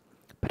 2,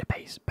 better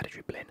pace, better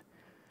dribbling.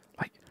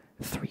 Like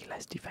 3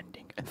 less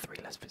defending and 3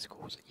 less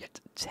physicals, yet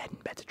 10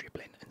 better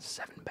dribbling and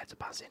 7 better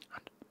passing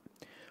and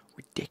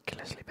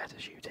ridiculously better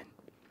shooting.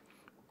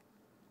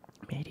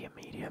 Medium.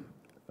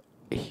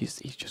 He's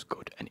just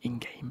good, and in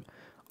game,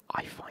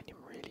 I find him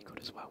really good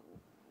as well.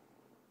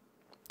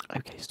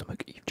 Okay,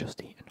 stomach, you've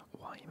just eaten.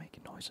 Why are you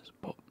making noises?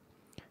 But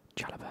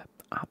CHALOBAH,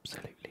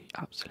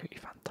 absolutely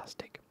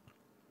fantastic.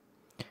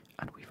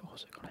 And we've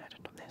also gone ahead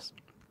and done this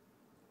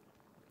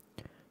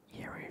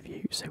year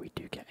review, so we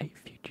do get a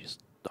Future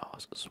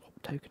Stars swap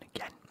token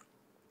again.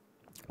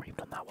 We've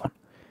done that one.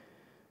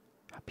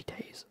 Happy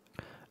days.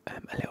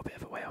 A little bit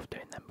of a way off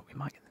doing them, but we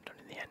might get them done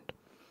in the end.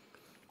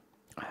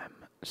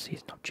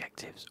 season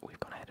objectives, we've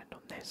gone ahead and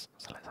done this.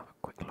 So let's have a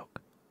quick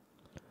look.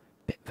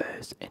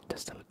 Bitverse,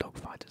 Interstellar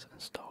Dogfighters, and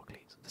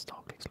Starcleats. The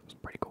Starcleats looks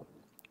pretty cool.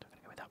 So I'm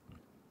going to go with that.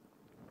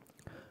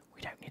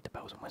 We don't need the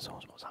bells and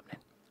whistles. What's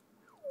happening?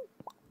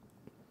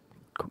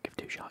 Couldn't give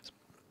two shots.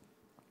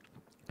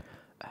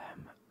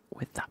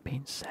 With that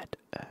being said,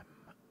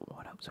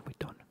 what else have we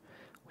done?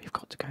 We've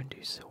got to go and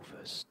do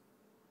silvers.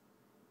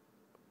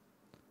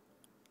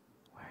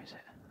 Where is it?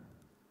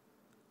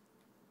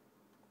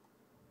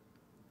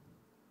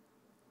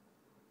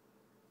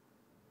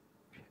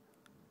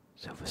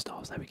 Silver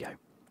stars, there we go.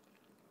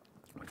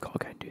 We've got to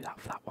go and do that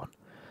for that one.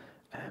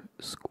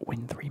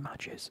 Win 3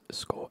 matches,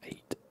 score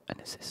 8 and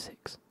assist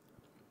 6.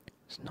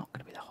 It's not going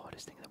to be the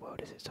hardest thing in the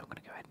world, is it? So I'm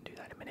going to go ahead and do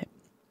that in a minute.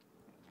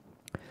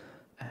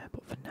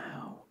 But for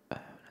now,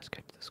 let's go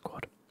to the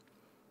squad.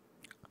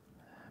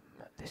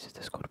 This is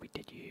the squad we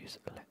did use.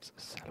 Let's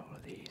sell all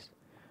of these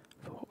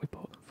for what we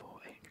bought them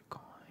for, 800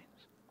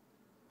 coins.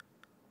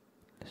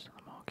 List on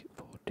the market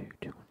for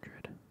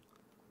 200.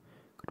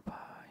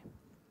 Goodbye.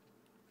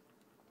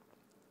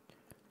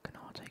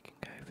 Canate can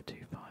go for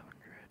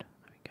 500.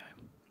 There we go.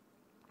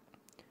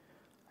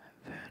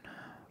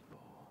 Werner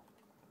for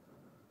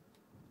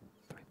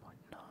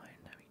 3.9.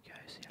 There we go.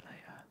 See you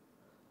later.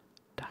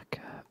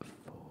 Daka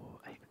for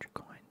 800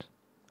 coins.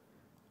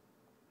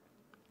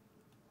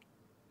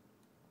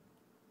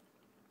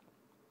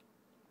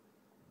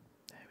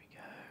 There we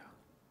go.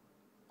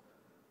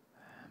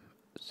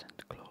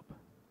 Centre club.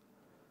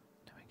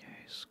 There we go.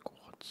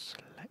 Squad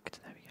select.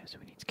 There we go. So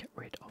we need to get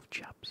rid of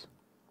Chaps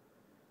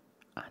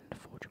and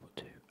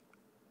 422.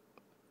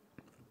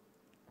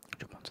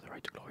 Jump onto the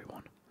Road to Glory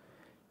one.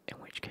 In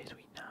which case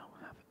we now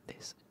have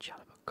this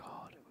CHALOBAH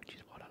card, which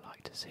is what I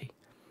like to see.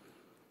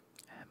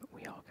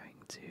 We are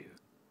going to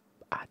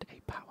add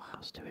a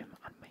powerhouse to him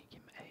and make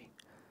him a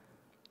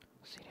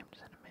CDM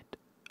centre mid.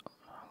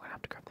 I'm going to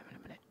have to grab them in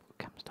a minute.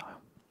 Cam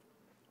style.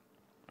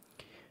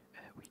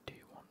 We do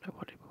want. No,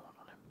 what did we want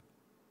on him?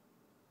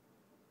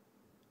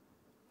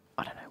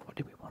 I don't know. What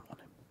did we want on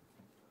him?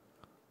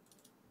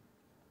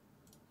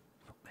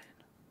 Footman.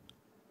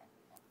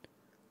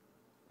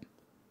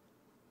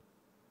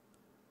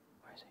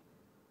 Where is he?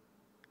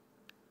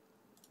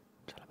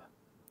 CHALOBAH.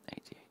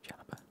 88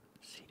 CHALOBAH.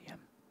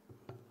 CDM.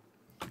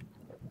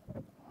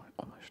 I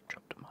almost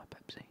dropped my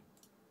Pepsi.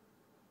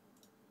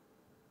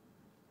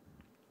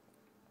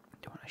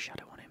 Do you want a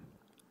shadow on him?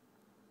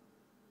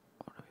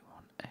 Or do we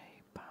want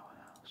a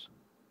powerhouse?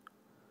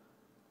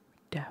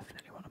 We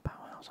definitely want a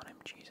powerhouse on him,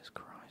 Jesus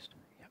Christ.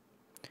 Yep.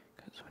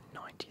 Because we're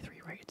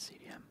 93 rated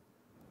CDM.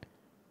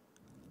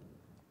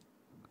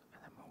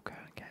 And then we'll go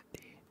and get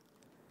the...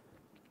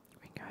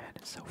 We can go ahead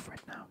and sell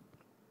Fred now.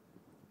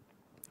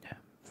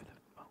 For the...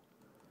 Well,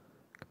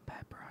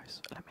 compare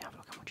price. Let me have a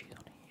look how much he's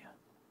on here.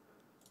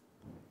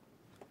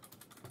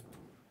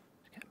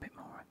 Let's get a bit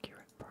more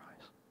accurate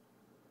price.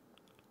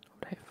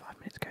 Update 5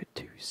 minutes ago,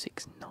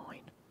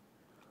 269.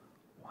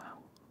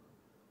 Wow.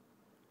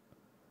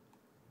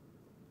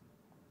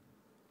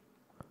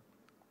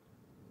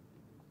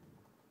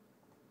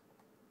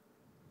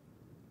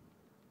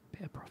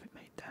 Bit of profit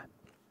made there.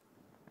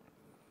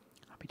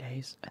 Happy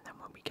days. And then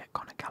when we get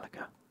Conor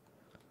Gallagher.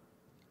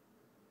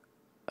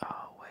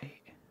 Oh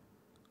wait.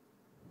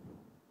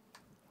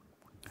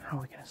 How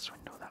are we going to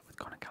swindle that with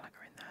Conor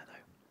Gallagher in there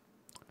though?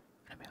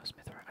 And Emile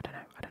Smith, I don't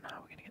know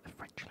how we're going to get the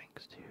French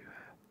links to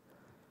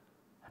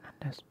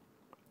Hernandez.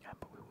 Yeah,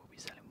 but we will be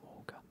selling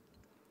Walker.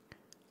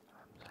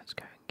 So let's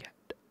go and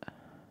get.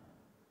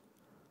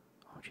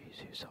 Oh jeez,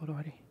 who's sold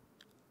already?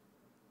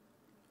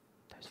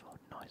 Those four,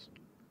 nice.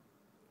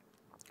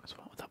 That's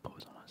what that put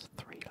us on. That's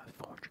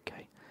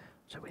 400k.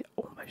 So we're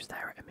almost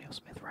there at Emile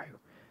Smith Rowe,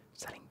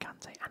 selling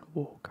Kante and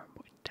Walker and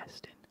putting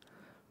Dest in.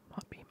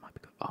 Might be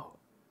good. Oh,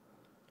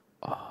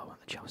 I want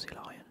the Chelsea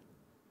Lion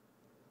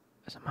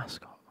as a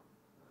mascot.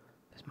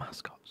 There's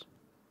mascots.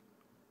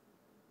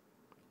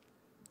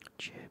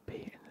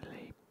 Chirpy and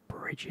Lee,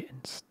 Bridget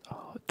and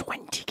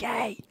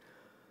 20k.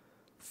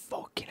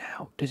 Fucking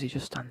hell! Does he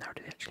just stand there or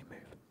does he actually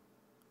move?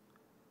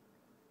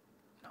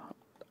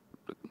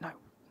 No,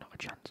 not a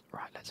chance.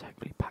 Right, let's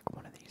hopefully pack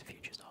one of these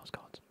Future Stars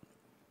cards.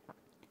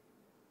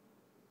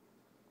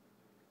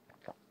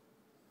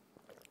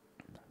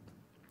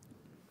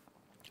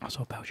 I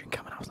saw Belgium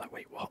coming, I was like,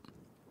 wait, what?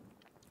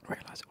 I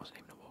realised it wasn't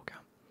even a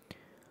walkout.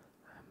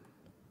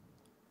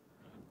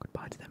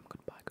 Goodbye to them,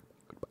 goodbye.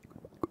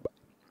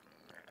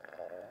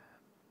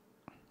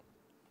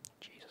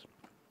 Jesus.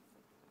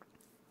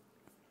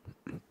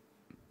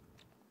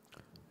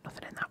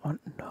 Nothing in that one,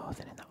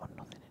 nothing in that one.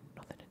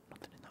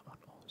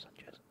 Oh,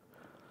 Sanchez.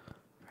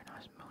 Very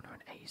nice, Mona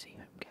and AZ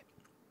home kit.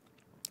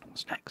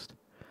 What's next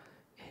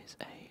is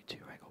a 2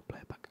 regular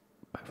player pack,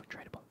 both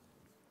untradeable.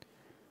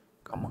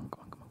 Come on.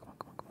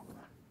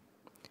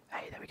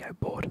 Hey, there we go,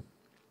 board.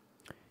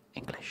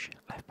 English,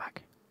 left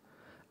back.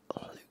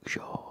 Luke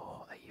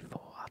Shaw,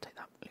 84. I'll take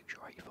that. Luke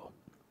Shaw, 84.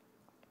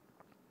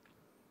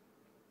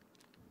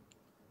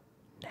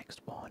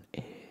 Next one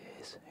is...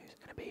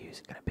 Who's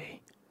it going to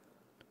be?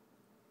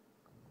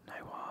 No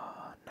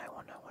one.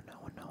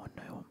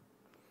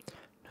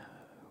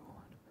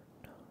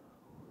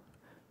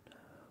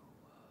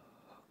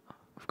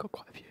 got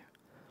quite a few.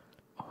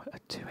 Oh, a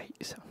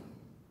 287.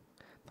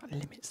 That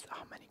limits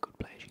how many good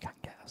players you can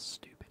get. That's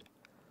stupid.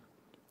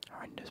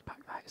 Horrendous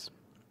pack, that is.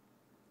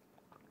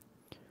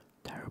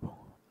 Terrible.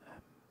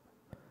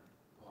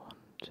 1,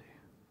 2.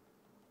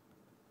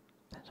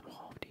 Then some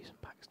half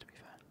decent packs, to be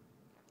fair.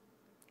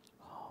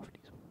 Half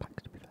decent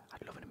packs, to be fair.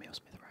 I'd love an Emil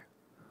Smith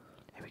Rowe.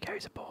 Here we go,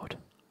 it's a board.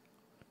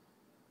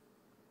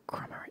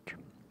 Kramaric.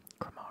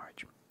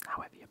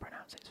 However you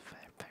pronounce it, it's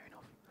fair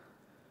enough.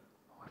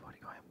 Oh, I've already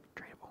got him.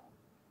 Tradable.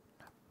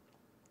 No.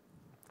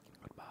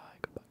 Goodbye.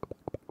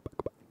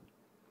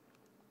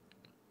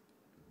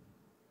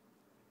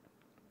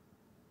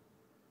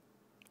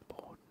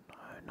 Board. No,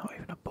 not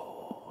even a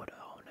board.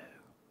 Oh no.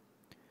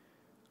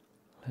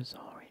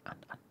 Lazari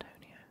and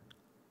Antonio.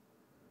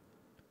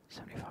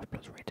 75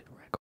 plus rated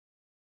record.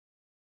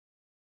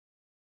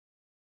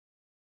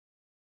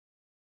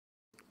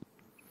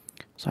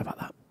 Sorry about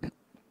that.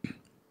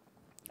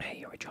 Hey,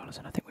 you're a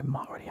Charlison. I think we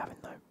might already have him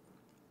though.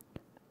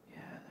 Yeah,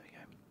 there we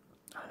go.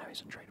 I know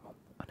he's untradeable.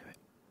 I knew it.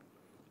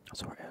 I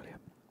saw it earlier.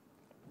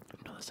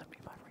 Another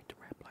 75 rated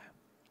rare player.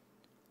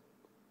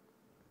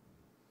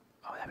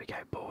 Oh, there we go.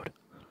 Board.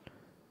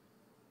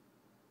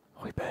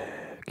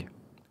 Hoiberg.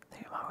 I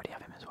think I might already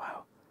have him as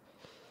well.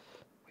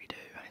 We do,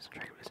 and he's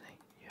untradeable, isn't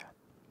he? Yeah.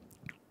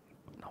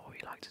 Not what we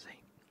like to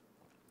see.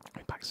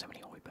 We packed so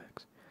many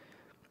Hoibergs.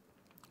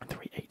 And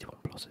 381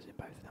 pluses in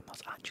both of them.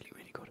 That's actually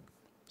really good.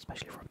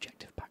 Especially for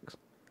objective packs.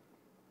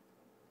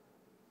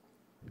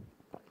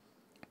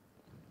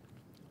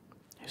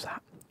 Who's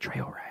that?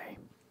 Traore.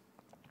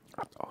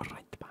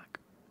 Right back.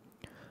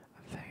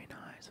 Very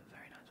nice,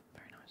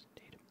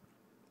 indeed.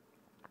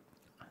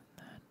 And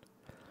then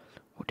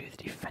we'll do the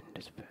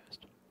defenders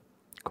first.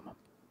 Come on.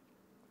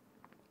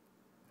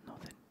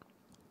 Nothing.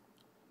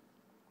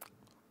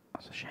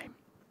 That's a shame.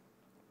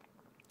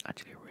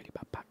 Actually, a really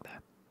bad pack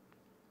there.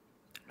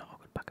 Not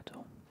a good pack at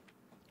all.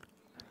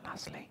 And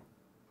lastly,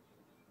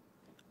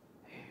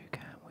 who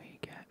can we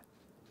get?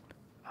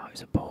 Oh,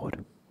 it's a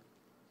board.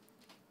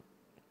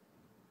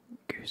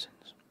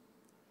 Goosens.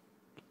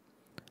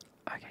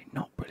 Okay,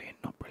 not brilliant.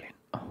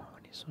 Oh,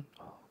 and his son.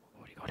 Oh,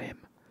 already got him.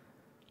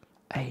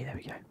 Hey, there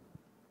we go.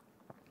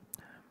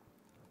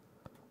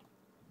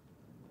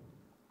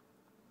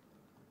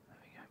 There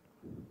we go.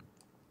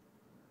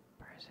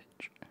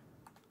 Perisic.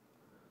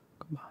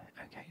 Goodbye.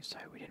 Okay, so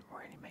we didn't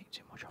really make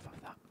too much off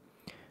of that.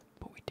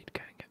 But we did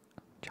go and get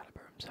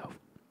CHALOBAH himself.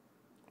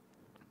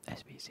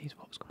 SBC's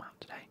what's come out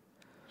today.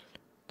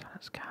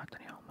 Talent Scout,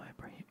 Daniel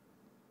Mowbray,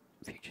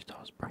 Future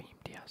Stars, Brahim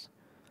Diaz.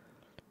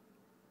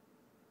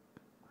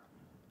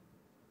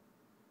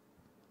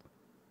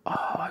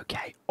 Oh,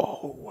 okay.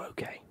 Oh,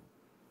 okay.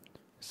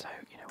 So,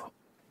 you know what?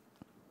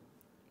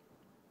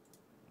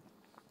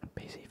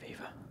 PC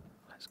Fifa.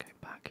 Let's go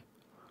back.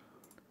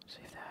 See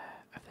if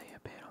they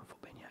appeared on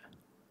Footbin yet.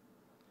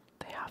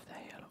 They have there,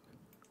 here, look.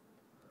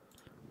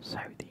 So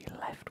the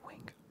left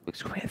wing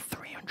looks like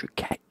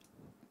 300k.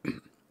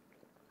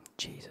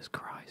 Jesus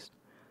Christ.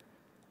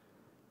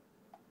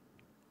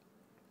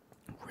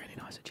 Really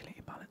nice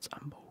agility, balance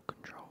and ball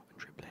control and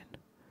dribbling.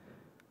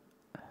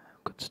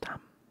 Good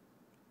stamp.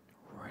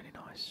 Really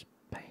nice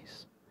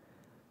pace.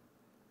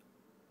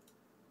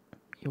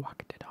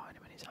 Iwaka did hide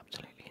him and he's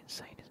absolutely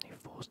insane, isn't he?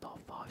 4-star,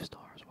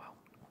 5-star as well.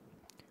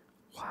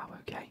 Wow,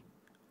 okay.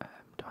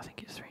 Do I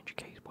think it's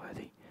 300k is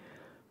worthy?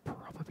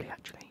 Probably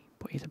actually,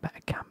 but he's a better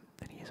cam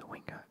than he is a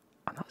winger,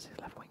 and that's his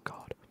left wing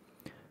card.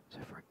 So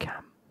for a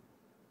cam,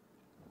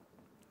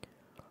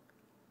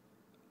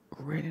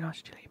 really nice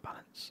agility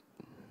balance.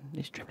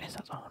 His dribbling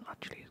stats aren't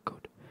actually as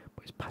good,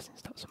 but his passing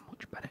stats are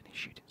much better and his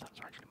shooting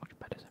stats are actually much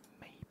better, so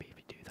maybe if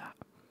you do that,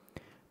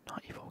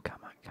 94 cam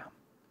at cam,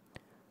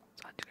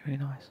 it's actually really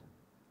nice.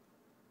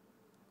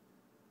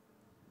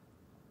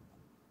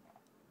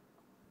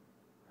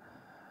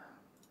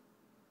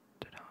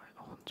 Don't know,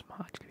 Hunt's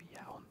might actually,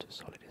 yeah, Hunt's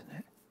solid, isn't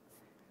it?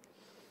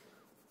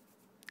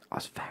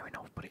 That's fair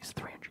enough, but it's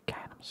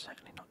 300k and I'm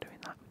certainly not doing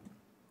that.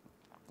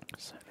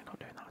 Certainly not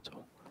doing that at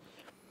all.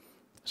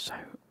 So,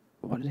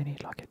 what does he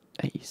need? Like an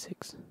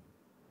 86,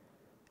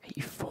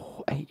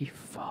 84,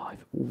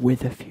 85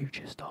 with a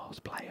Future Stars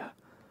player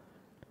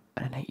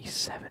and an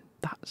 87.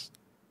 That's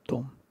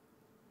dumb.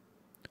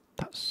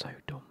 That's so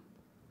dumb.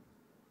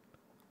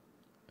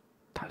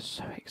 That's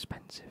so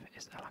expensive.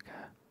 Is there like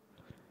a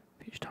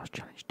Future Stars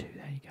Challenge 2?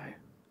 There you go.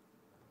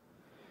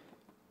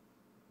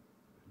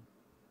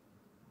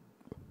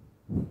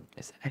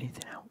 Is there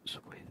anything else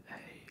with a...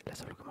 Let's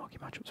have a look at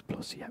Market Matchups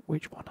Plus. Yeah,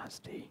 which one has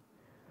the...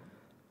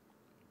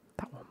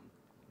 That one.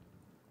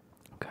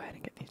 Go ahead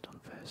and get these done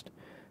first.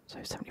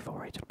 So 74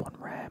 rated, 1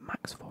 rare,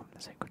 max 4 in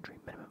the same country,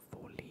 minimum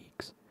 4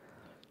 leagues,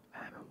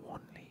 and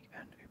 1 league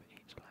and Uber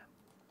Eats player.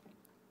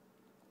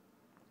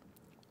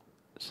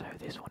 So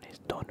this one is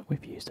done.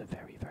 We've used a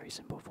very, very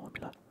simple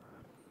formula.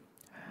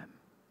 I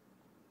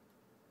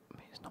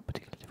mean, it's not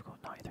particularly difficult.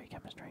 93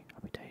 chemistry,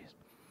 happy days.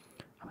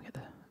 And we get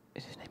the...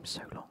 Is his name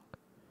So Long?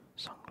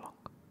 Song Long.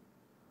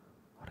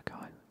 What a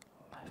guy.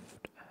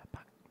 Left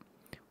back.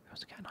 We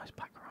also get a nice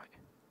back right.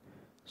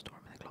 Store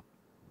him in the club.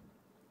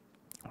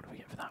 What do we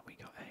get for that we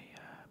got a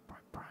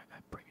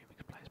premium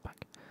players pack.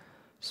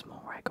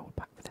 Small rare gold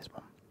pack for this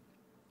one.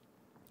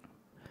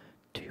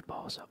 2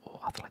 Barca or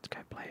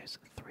Atletico players,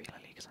 3 La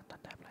Liga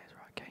Santander players,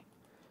 right, okay.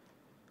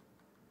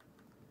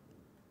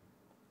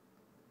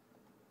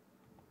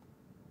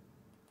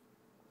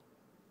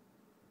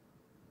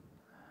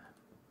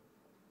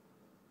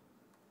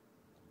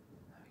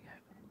 There we go.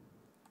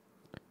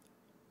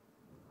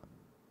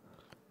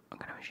 I'm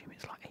going to assume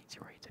it's like 80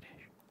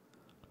 rated-ish.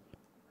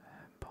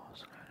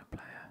 Barcelona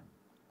player.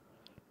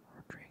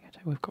 Rodriguez.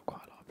 We've got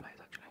quite a lot of players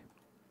actually.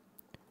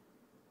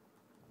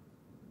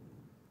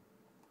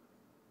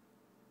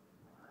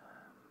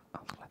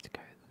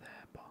 Atletico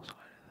there,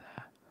 Barcelona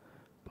there.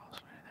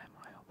 Barcelona there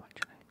might help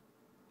actually.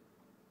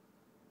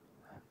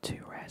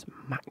 2 rares,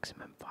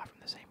 maximum 5 from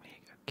the same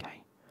league,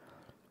 okay.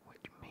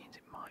 Which means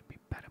it might be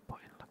better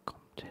putting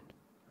Lecompton.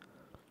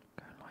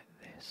 Going like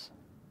this.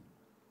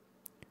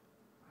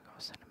 We've got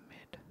a centre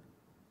mid.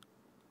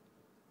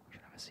 We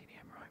should have a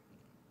CDM, right?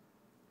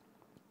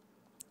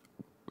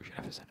 We should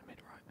have a centre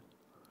mid, right?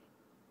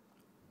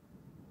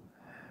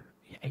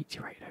 Yeah, 80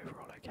 rated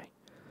overall, okay.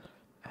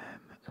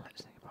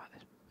 Let's think about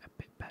this a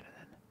bit better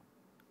then.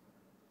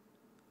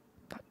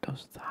 That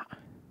does that.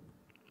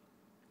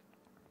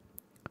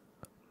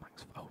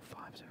 Max 5,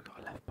 so we've got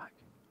a left back.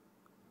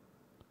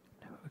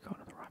 No, we've got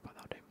another right back,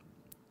 that'll do.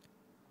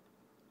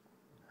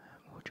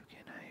 We'll chuck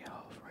in a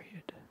half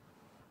rated,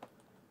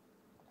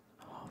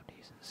 half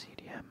decent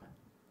CDM.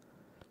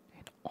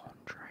 In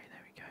Andre,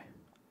 there we go.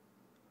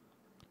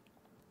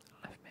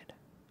 Left mid.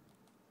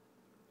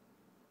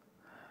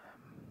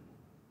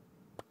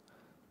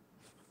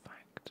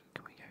 Fact,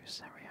 can we go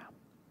Serie A?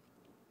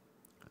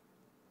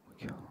 We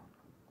go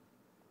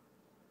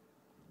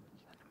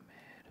centre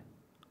mid.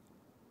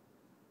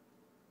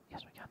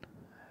 Yes, we can.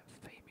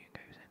 Fabian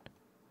goes in.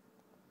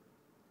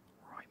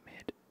 Right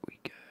mid, we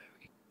go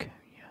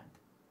Iconia.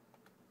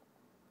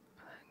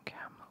 And then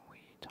Cam, we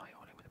tie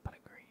on it with a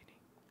Pellegrini.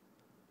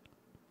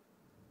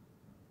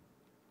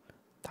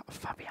 That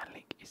Fabian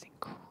link is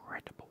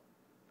incredible.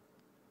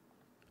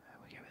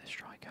 We go with a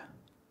striker.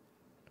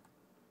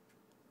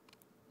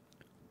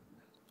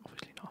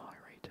 Obviously not high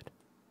rated.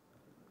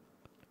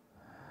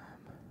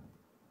 On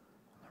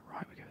the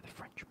right we go with the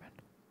Frenchman.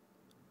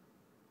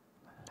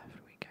 On the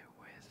left we go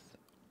with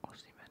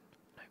Osimhen.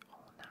 No,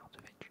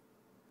 Arnautovic.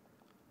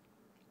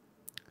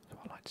 So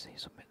I'd like to see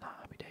something that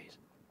happy days.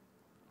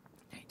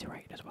 80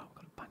 rated as well, we've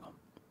got to bang on.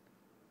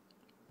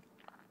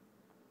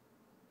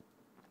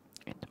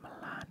 Inter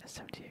Milan is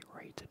 78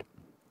 rated.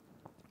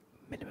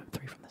 Minimum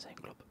 3 from the same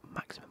club,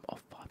 maximum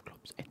of 5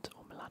 clubs, Inter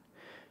or Milan.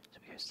 So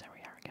we go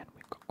Serie A again,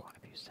 we've got quite a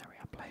few Serie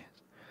A players.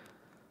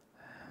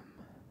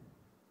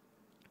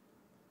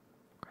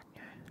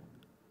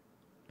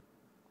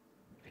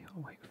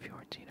 Wait,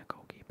 Fiorentina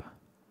goalkeeper.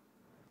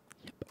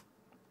 Yep.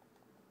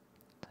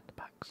 Centre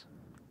backs.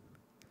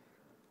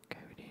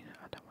 Codina,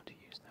 I don't want to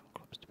use them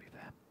clubs to be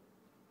fair.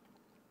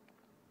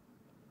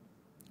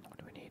 What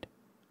do we need?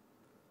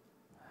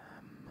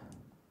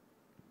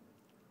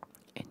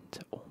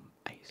 Inter or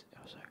AC.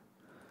 Oh, so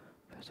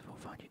first of all,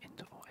 find your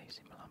Inter or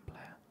AC Milan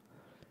player.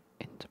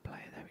 Inter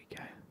player, there we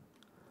go.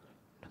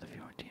 Another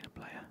Fiorentina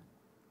player.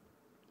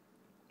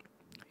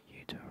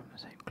 You two are from the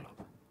same club.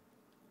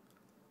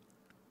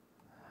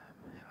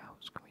 Who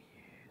else can we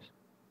use?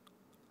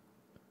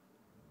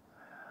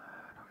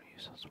 I don't want to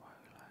use Sassuolo.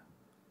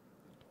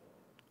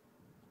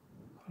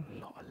 Got a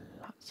lot of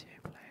Lazio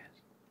players.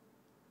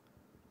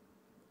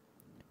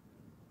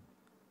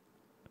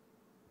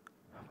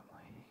 Haven't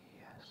we?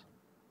 Yes.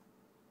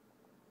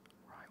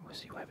 Right, we'll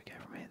see where we go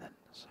from here then.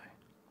 So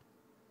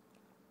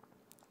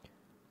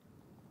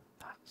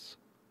that's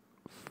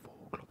 4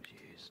 clubs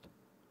used.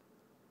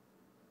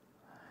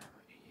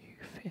 You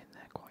fit in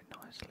there quite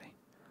nicely.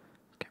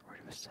 Let's get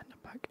rid of a centre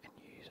back and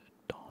use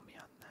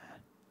Darmian there,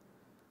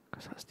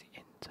 because that's the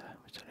Inter,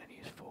 which will only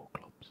use 4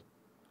 clubs.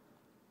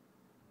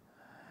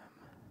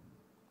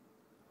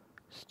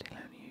 Still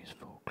only use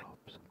 4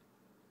 clubs.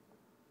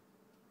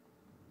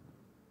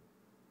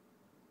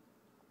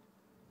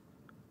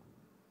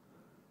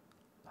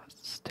 That's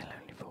still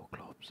only 4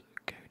 clubs.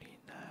 Cody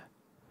in there.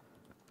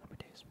 Happy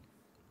days.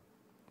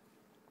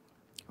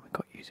 We've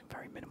got using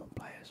very minimal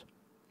players.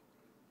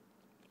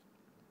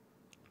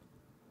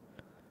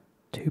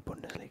 2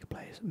 Bundesliga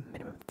players,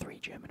 minimum 3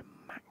 German,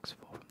 and max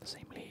 4 from the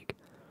same league.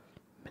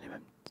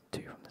 Minimum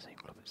 2 from the same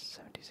club at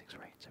 76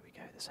 rate, so we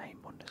go the same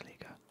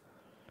Bundesliga.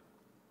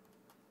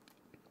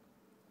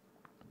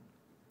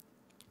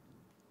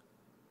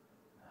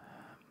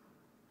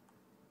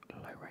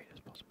 Low rate as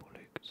possible,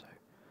 Luke, so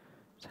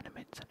centre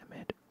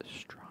mid,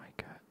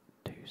 striker,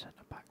 2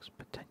 centre backs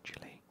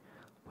potentially.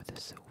 With the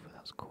silver,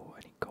 that's cool.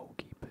 Any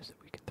goalkeepers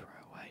that we can throw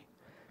away.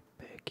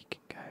 Becky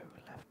can go,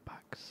 left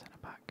back, centre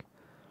back.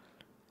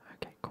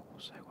 Okay, cool.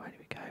 So where do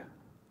we go?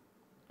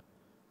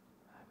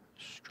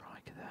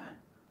 Striker there.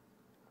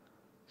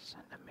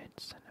 Centre mid.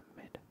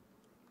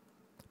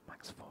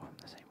 Max 4 from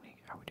the same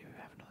league. Oh, we do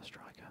have another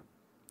striker.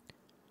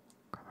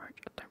 Kramaric.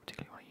 I don't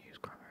particularly want to use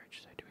Kramaric,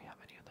 so do we have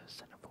any other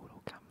centre forward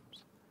or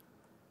cams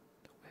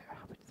that we're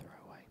happy to throw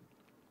away?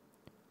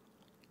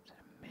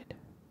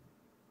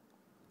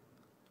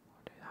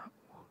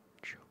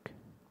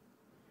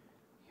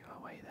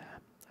 way there.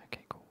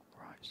 Okay, cool.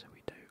 Right, so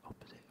we do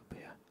opposite up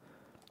here.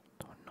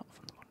 So we're not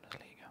from the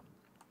Bundesliga.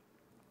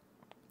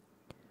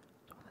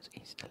 So there's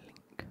Easter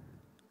Link.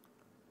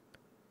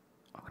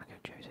 I'm gonna go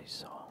Jose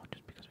Sá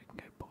just because we can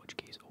go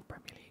Portuguese or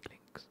Premier League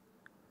links.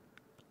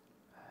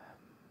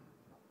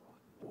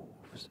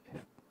 Wolves,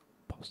 if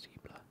possible.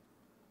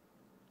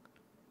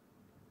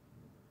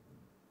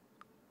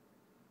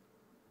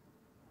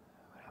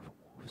 We have a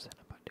Wolves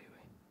centre back, do we?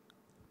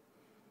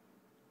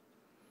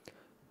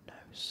 No,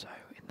 so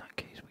in that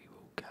case we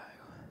will go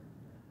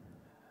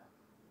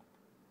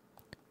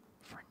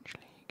French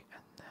League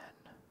and then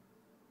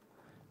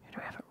who do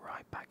we have at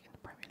right back in the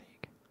Premier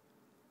League?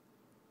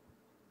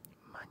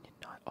 Man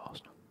United,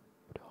 Arsenal.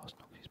 We'll do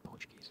Arsenal because he's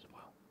Portuguese as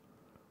well.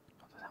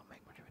 Not that that'll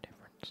make much of a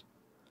difference.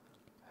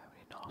 We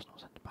need an Arsenal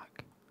centre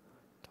back.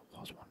 There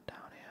was one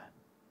down here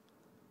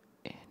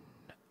in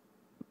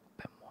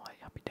Ben White,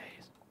 happy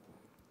days.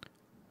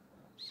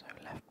 So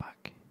left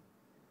back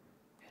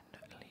in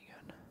Ligue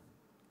 1.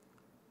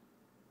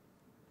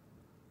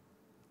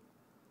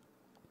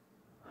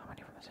 How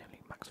many from the same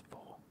league? Max 4.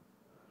 So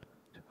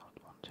we've got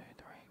 1, 2, 3.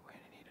 We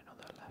only need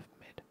another left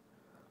mid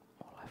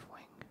or left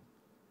wing.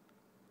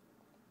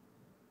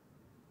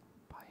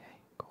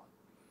 Payet, cool.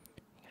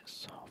 He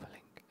gets half a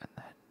link and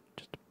then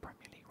just a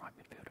Premier League right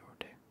midfielder will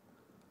do.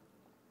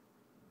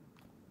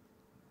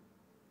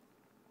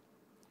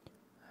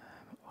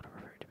 What do I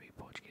prefer it to be,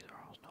 Portuguese or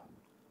Arsenal? I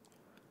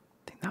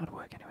think that would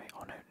work anyway.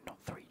 Oh no, not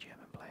 3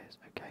 German players.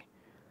 Okay.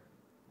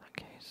 In that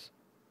case,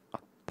 I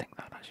think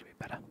that would actually be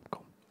better.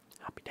 Cool.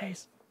 Happy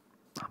days.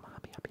 I'm a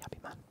happy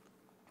man.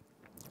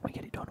 We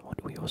get it done. What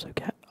do we also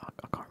get? I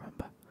can't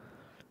remember.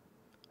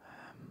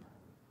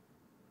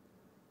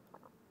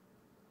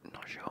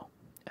 Not sure.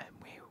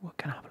 We're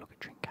going to have a look at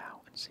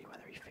Trincao and see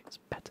whether he fits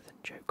better than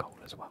Joe Cole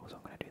as well. So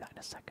I'm going to do that in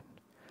a second.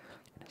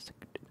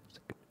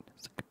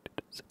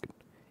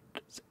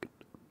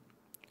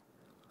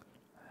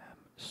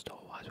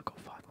 Store-wise, we've got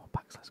 5 more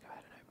packs. Let's go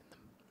ahead and open them.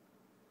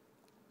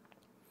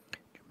 Do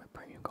you remember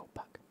Premium Gold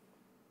pack?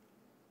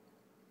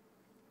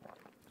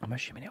 I'm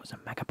assuming it was a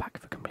mega pack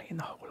for completing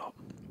the whole lot.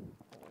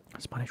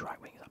 Spanish right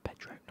wing, is that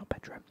Pedro? Not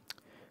Pedro.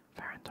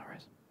 Ferran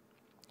Torres.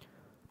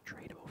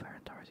 Tradable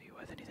Ferran Torres. Are you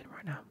worth anything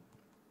right now?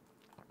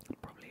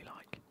 Probably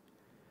like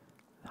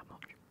that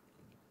much.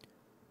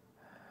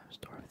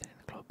 Store everything in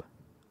the club.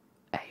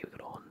 Hey, we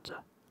got a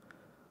Hunter.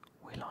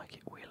 We like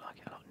it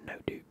a lot. No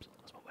dupes,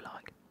 that's what we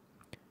like.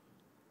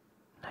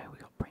 No, we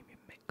got premium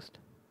mixed.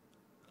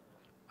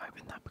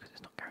 Open that because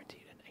it's not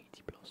guaranteed an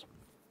 80 plus.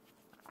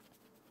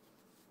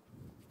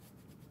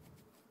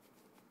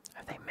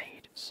 Have they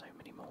made so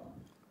many more?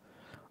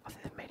 I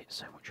think they've made it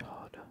so much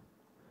harder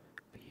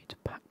for you to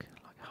pack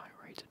like high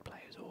rated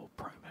players or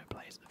promo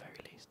players at the very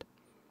least.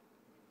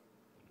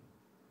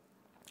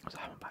 Because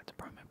I haven't packed a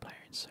promo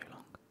player in so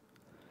long.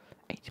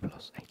 80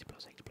 plus, 80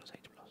 plus, 80 plus,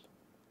 80 plus.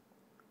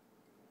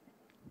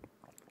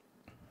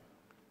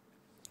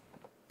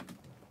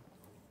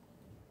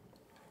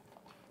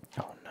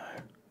 Oh no.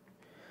 I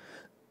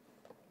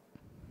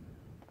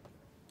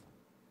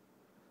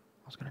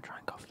was going to try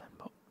and cough then,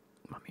 but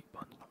my mute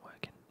button's not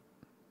working.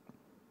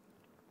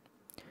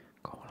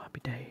 Cool, happy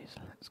days.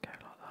 Let's go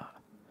like that.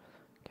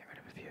 Get rid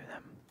of a few of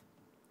them.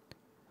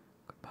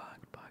 Goodbye,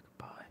 goodbye,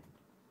 goodbye.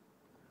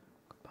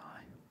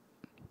 Goodbye.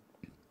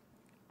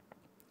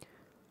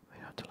 We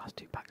got the last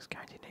 2 packs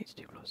guaranteed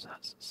 82 plus.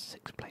 That's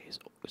 6 players,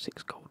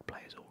 6 gold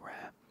players, all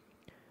rare.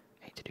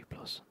 82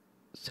 plus,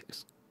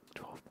 6,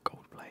 12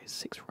 gold players,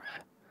 6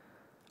 rare.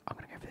 I'm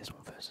going to go for this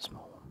one first, a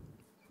small one.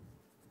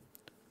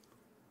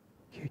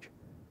 Huge.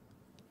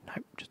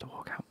 Nope, just a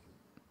walkout.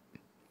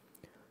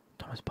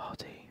 Thomas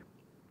Partey.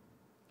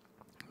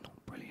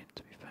 Not brilliant,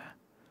 to be fair.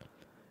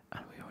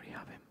 And we already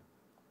have him.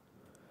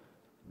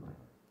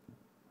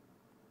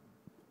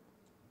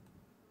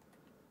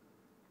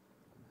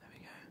 There we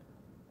go.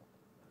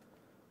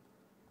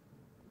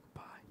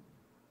 Bye.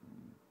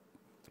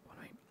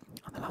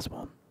 And the last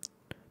one.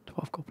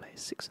 12 gold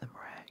players, 6 of them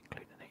rare,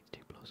 including an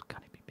 82 plus.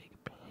 Can it be big,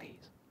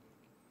 please?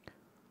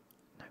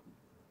 No.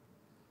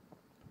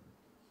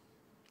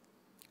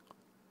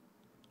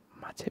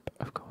 Matip,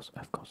 of course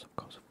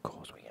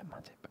we get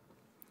Matip.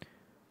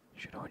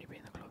 Should already be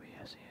in the club,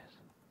 yes he is.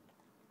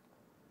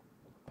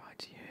 Bye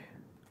to you.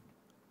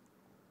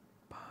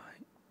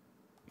 Bye.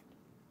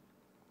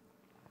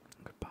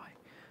 Goodbye.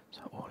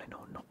 So all in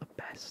all, not the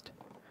best.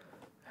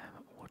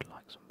 Would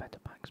like some better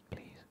packs,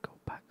 please.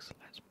 Gold packs,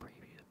 let's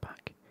preview the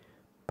pack.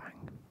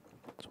 Bang.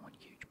 Someone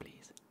huge,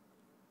 please.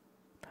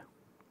 No.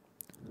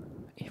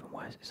 Even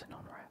worse, it's a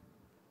non-rare.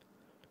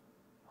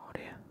 Oh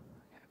dear.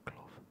 Get a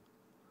glove.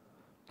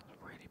 That's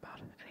really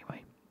bad.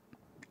 Anyway.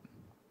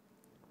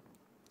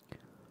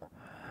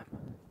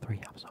 3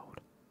 apps old.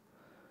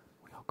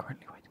 We are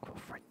currently waiting for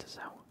Fred to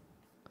sell.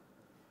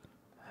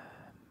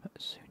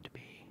 Soon to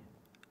be.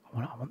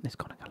 I want this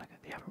kind of colour.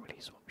 They haven't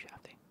released swaps yet,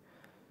 have they?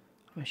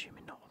 I'm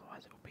assuming not,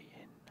 otherwise it will be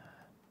in.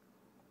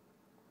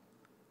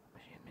 I'm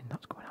assuming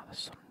that's going out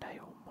this Sunday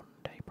or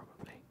Monday,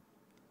 probably.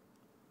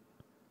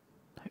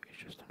 No, it's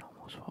just the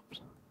normal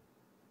swaps.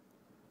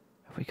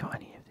 Have we got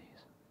any of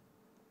these?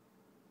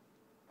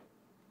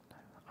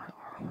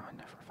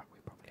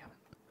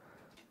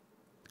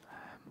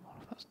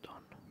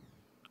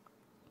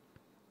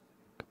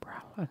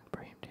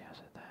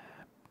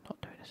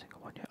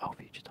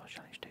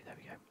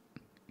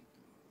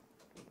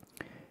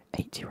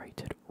 80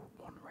 rated,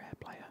 1 rare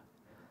player.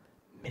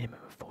 Minimum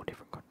of 4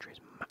 different countries,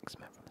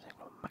 maximum from the same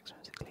club,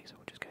 maximum 6 leagues, so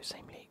we'll just go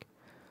same league.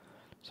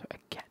 So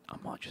again, I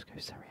might just go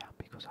Serie A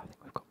because I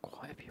think we've got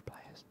quite a few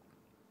players.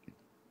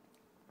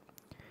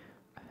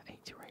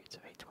 80 rated, so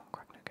 81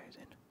 Kragner goes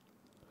in.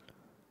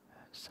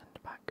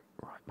 Centre back,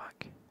 right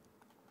back,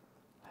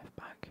 left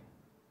back.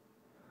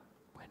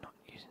 We're not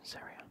using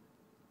Serie A.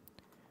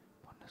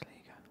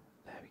 Bundesliga,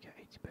 there we go,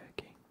 80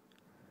 Becky.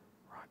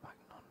 Right back,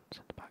 none,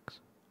 centre backs.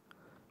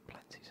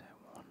 Plenty, so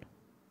 1,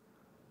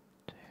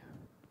 2.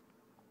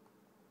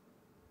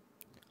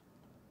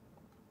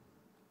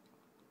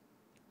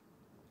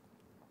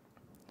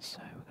 So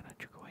we're going to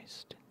chuck away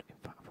Stint in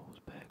fact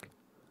Forsberg.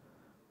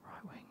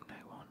 Right wing,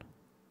 no one.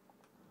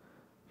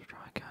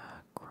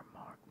 Striker,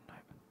 Grummark, no.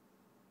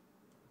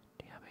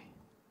 Diaby.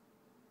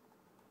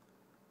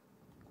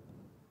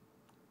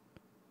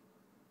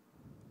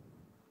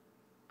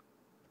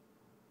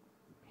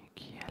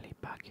 Mukiele,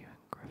 Baku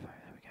and Griffo,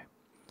 there we go.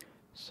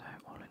 So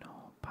all in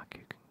all, Baku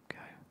can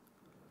go.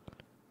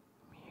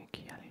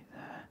 Mukiele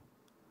there.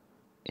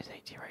 Is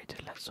 80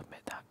 rated, let's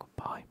submit that,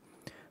 goodbye.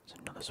 So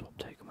another swap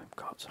token we've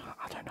got, so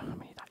I don't know how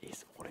many that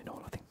is all in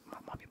all, I think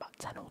that might be about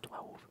 10 or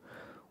 12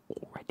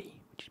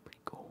 already, which is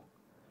pretty cool.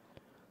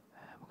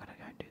 We're going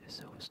to go and do the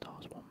Silver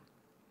Stars one.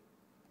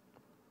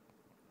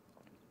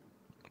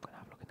 I'm going to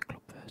have a look at the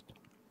club first.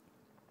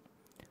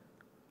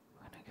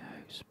 We're going to go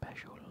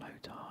special low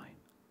tie.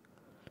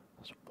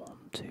 That's 1,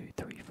 2,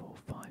 3, 4,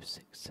 5,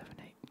 6, 7,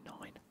 8, 9,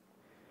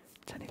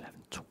 10, 11,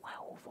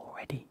 12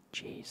 already.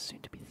 Jeez, soon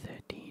to be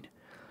 13.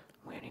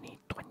 We only need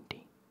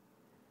 20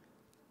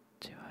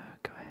 to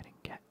go ahead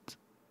and get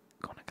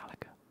Conor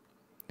Gallagher.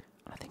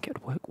 And I think it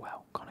would work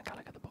well. Conor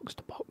Gallagher, the box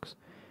to box.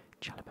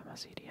 CHALOBAH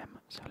CDM.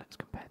 So let's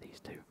compare these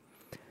two.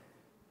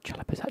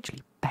 CHALOBAH's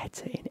actually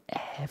better in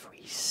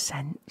every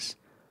sense.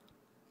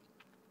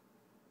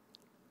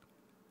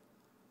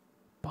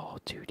 Bar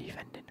 2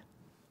 defending.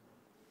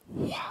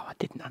 Wow, I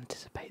didn't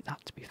anticipate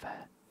that, to be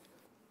fair.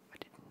 I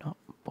did not,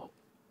 but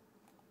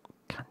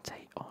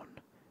Kante on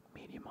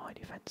medium high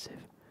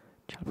defensive.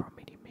 CHALOBAH on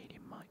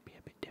medium might be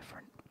a bit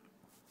different.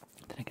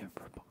 Then again,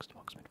 for a box to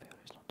box midfielder,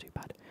 it's not too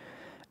bad.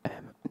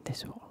 This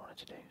is what I wanted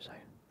to do. So,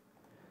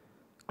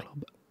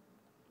 club,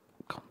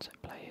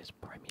 concept players,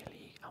 Premier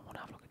League. I want to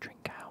have a look at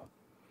Trincao.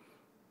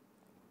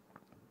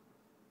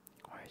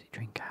 Where is it?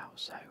 Trincao.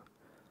 So,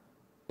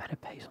 better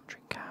pace on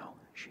Trincao.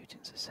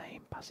 Shooting's the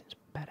same. Passing's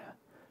better.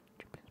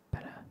 Dribbling's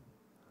better.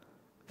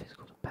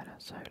 Physicals are better.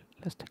 So,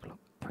 let's take a look.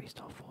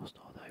 3-star,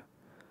 4-star though.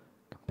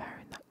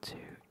 Comparing that to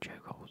Joe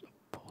Gold's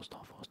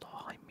 4-star, 4-star,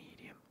 high,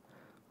 medium.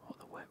 What are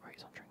the work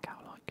rates on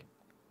Trincao like?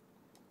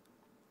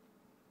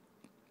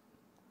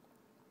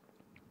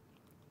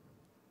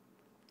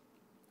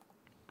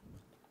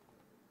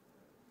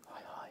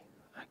 High.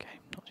 Okay,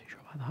 not too sure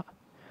about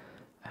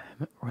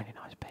that. Really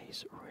nice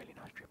pace, really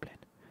nice dribbling.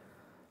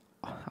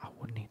 I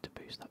would need to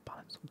boost that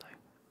balance up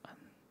though, and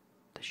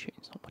the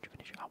shooting's not much of an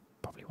issue. I'll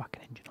probably whack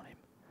an engine on him.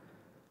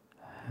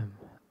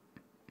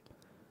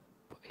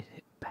 But is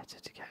it better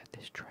to get at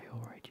this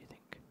Traore, do you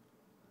think?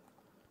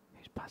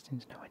 Whose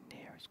passing's nowhere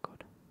near as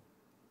good.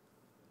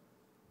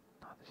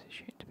 No, this is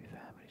shooting to be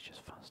fair, but it's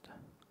just faster.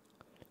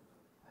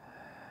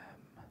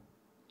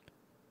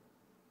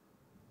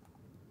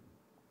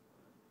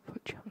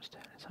 Foot champ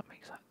Sterling, so that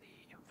makes that the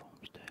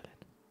informed Sterling.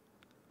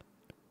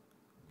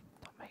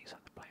 That makes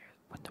that the player,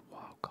 when the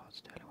wild card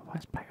Sterling, well,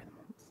 best player of the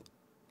month.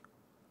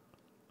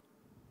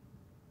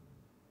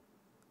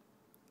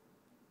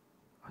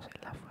 Or is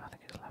it left wing? I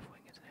think it's left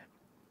wing, isn't it?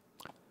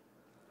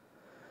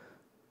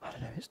 I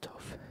don't know, it's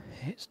tough.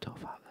 It's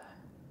tough out there.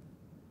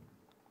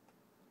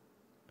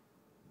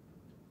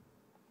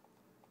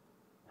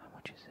 How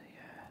much is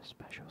the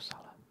special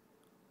Salah?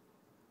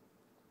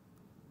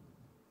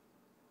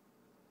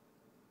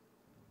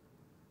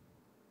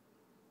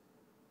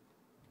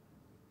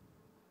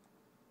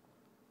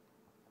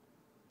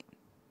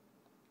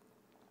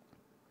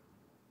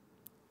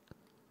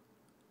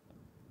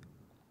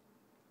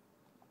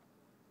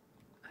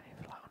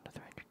 Anything like under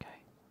 300k?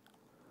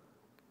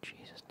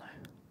 Jesus, no.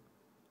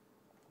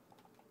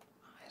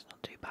 It's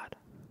not too bad.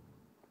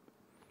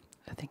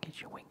 The thing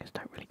is, your wingers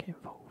don't really get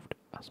involved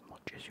as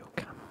much as your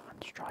cam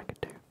and striker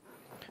do.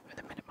 At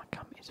the minute, my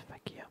cam is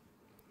Becky.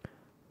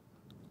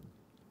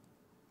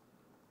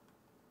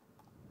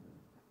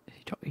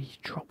 He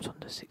dropped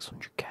under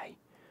 600k.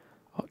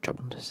 Oh, dropped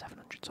under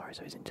 700, sorry,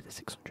 so he's into the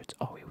 600s.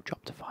 Oh, he will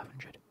drop to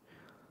 500.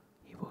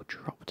 He will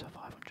drop to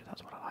 500,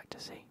 that's what I like to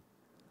see.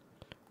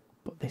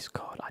 But this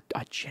card,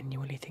 I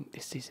genuinely think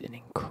this is an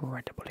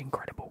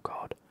incredible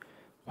card.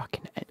 Like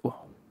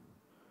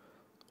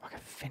a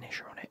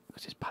finisher on it,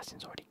 because his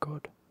passing's already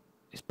good.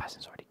 His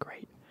passing's already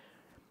great.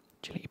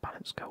 Agility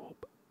balance go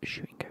up,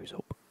 shooting goes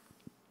up.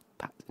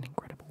 That's an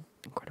incredible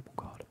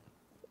card.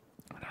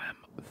 And I am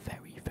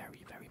very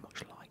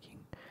much liking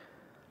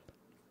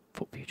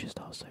Foot Future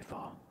Stars so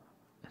far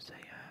as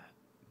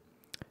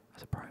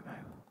a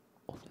promo.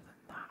 Other than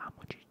that, how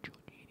much is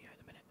Jorginho at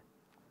the minute?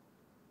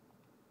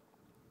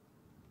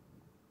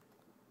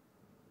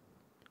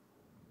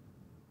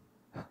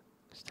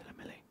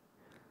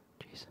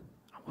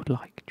 would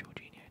like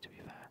Jorginho, to be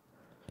fair.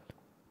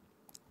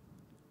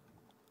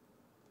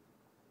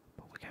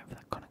 But we're going for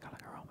that Conor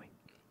Gallagher, aren't we?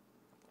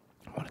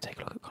 I want to take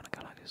a look at Conor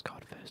Gallagher's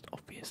card first,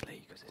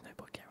 obviously, because there's no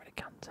point getting rid of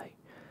Kante.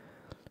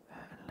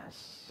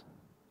 Unless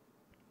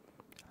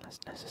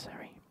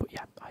necessary. But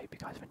yeah, I hope you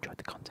guys have enjoyed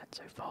the content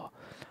so far.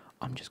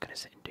 I'm just going to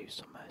sit and do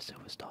some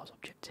Silver Stars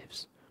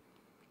objectives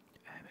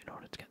in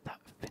order to get that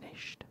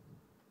finished.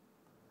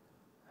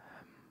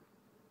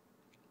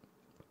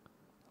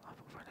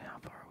 How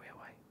far are we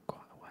away?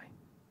 Quite away.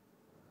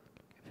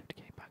 Get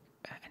 50k back.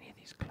 Any of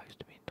these close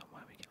to being done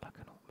where we get like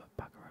an ultimate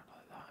back around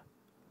like that?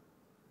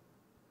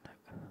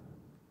 Nope.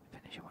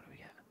 Finishing, what do we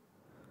get?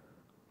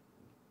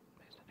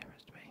 Makes no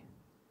difference to me.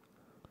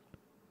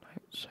 No,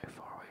 so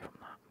far away from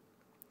that.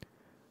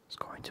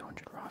 Scoring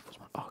 200 rifles.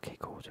 Okay,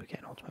 cool. So we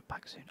get an ultimate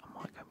back soon. I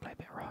might go and play a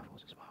bit of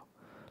rifles as well.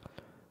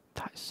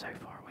 That is so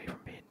far away from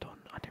being done.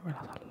 I didn't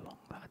realise how long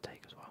that would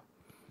take as well.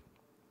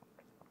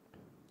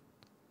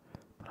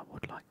 But I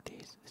would like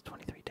these. There's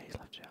 23 days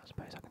left to it. I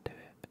suppose I can do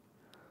it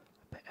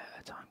a bit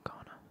at a time,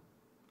 can't I?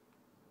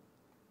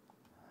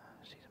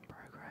 See some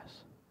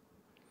progress.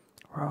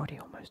 We're already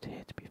almost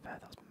here, to be fair.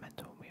 That's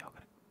mental. We are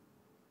going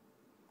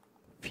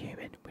to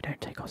fuming. We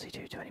don't take Aussie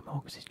 2-2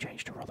 anymore because it's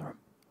changed to Rotherham.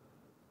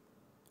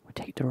 We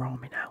take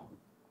Durrami now.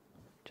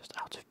 Just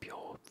out of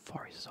pure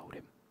Forest sold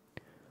him.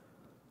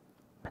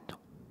 Mental.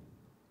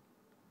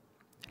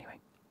 Anyway,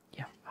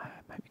 yeah, I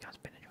hope you guys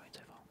have been enjoying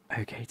so far.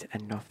 Okay, to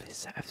end off this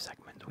set of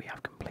segments, we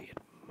have completed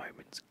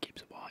Moments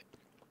Gibbs White.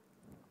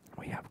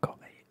 We have got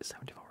a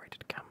 74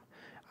 rated cam.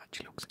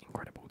 Actually looks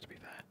incredible, to be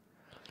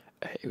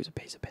fair. It was a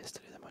piece of piss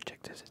to do them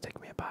objectives. It's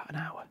taken me about an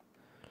hour.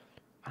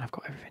 And I've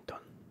got everything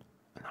done.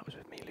 And that was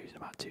with me losing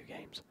about 2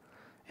 games.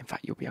 In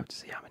fact, you'll be able to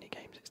see how many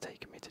games it's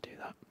taken me to do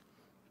that.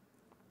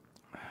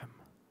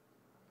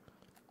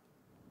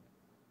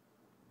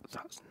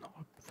 That's not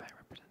a fair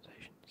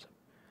representation. So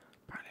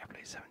apparently I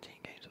played 17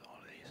 games with all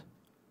of these.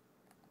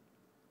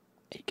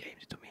 8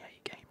 games, it took me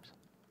 8 games.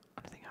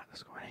 And I think I had to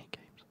score in 8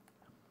 games.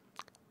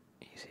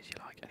 Easy as you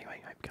like.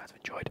 Anyway, I hope you guys have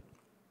enjoyed.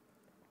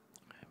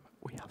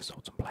 We have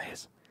sold some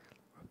players.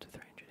 We're up to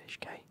 300-ish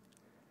K.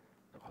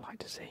 So I like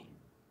to see.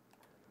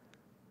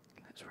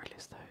 Let's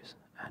relist those.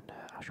 And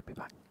I should be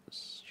back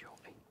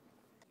shortly.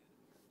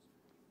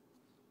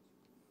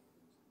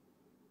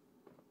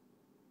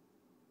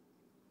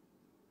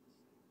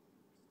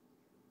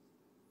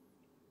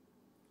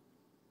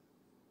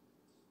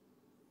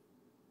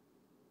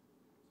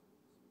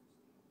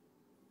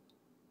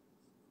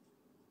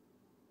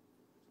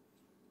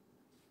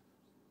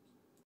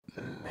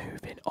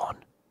 Moving on.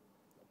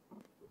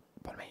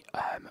 Pardon me.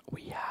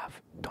 We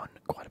have done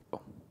quite a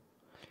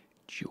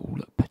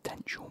dual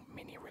potential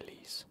mini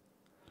release.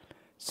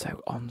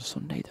 So on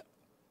Sunday the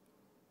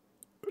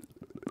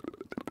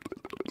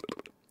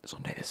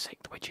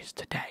 6th, which is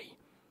today,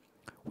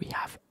 we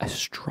have a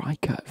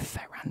striker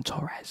Ferran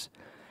Torres,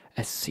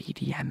 a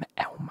CDM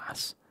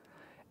Elmas,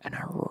 and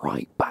a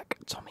right back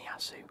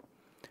Tomiyasu.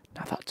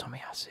 Now that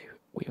Tomiyasu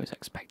we was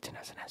expecting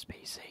as an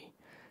SBC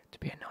to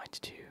be a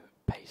 92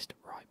 paced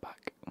right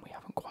back, and we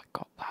haven't quite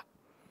got that,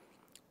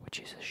 which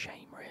is a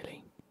shame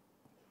really.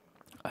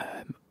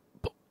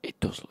 But it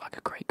does look like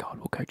a great card.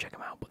 We'll go check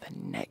him out. But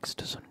then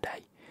next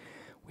Sunday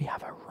we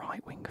have a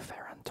right wing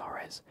Ferran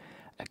Torres,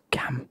 a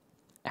Cam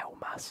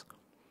Elmas,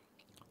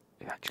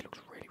 who actually looks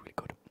really, really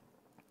good.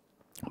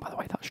 And by the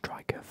way, that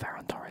striker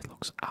Ferran Torres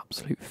looks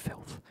absolute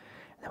filth.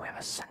 And then we have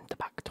a centre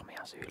back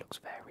Tomiyasu who looks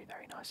very,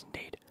 very nice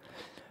indeed.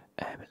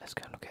 Let's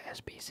go and look at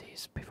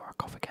SBCs before I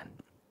cough again.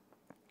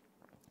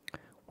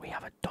 We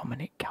have a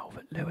Dominic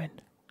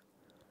Calvert-Lewin,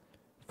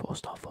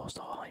 4-star,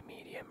 4-star, high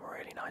medium,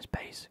 really nice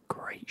pace,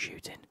 great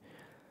shooting.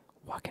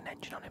 Whack an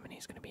engine on him and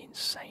he's going to be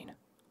insane.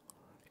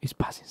 His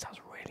passing stats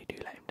really do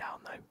let him down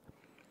though.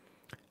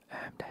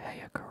 De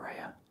Gea,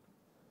 Correa.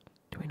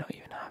 Do we not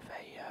even have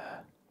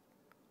a?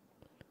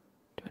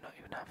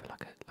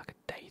 Like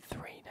a day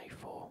 3, day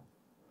 4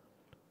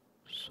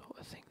 sort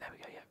of thing? There we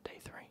go. Yeah, day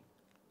 3.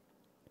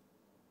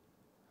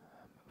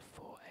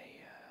 For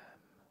a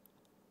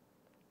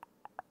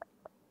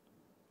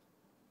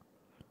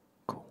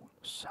cool.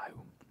 So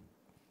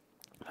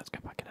let's go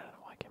back in. I don't know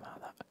why I came out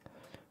of that.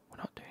 We're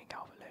not doing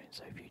Calvert-Lewin,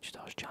 so Future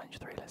Stars Challenge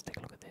 3. Let's take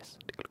a look at this.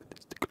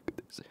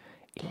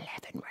 11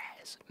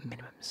 rares,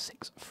 minimum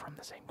 6 from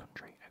the same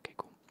country. Okay,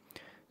 cool.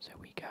 So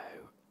we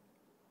go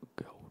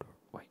gold.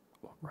 Wait,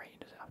 what rating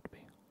does it have to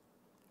be?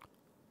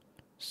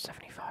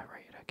 75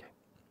 rated. Okay.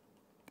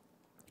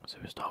 So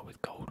we'll start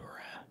with gold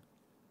rare.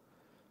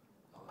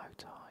 Low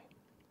to high.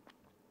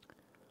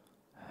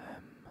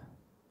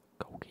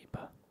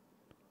 Goalkeeper.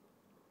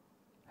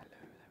 Hello,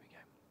 there we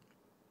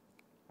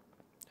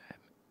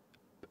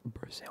go.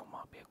 Brazil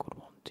might be a good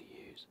one to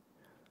use.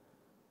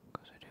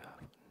 Because we do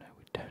have, no,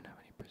 we don't have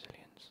any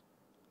Brazilians.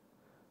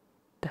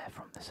 They're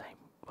from the same,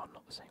 well,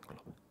 not the same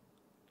club.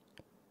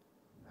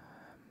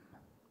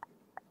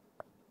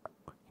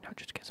 You know,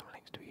 just to get some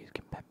links, do we use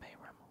Kimpembe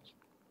and Ramos?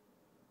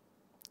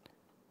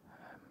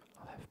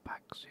 Left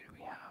backs, who do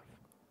we have?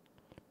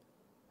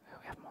 Oh,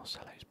 we have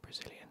Marcelo's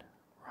Brazilian.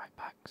 Right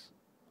backs.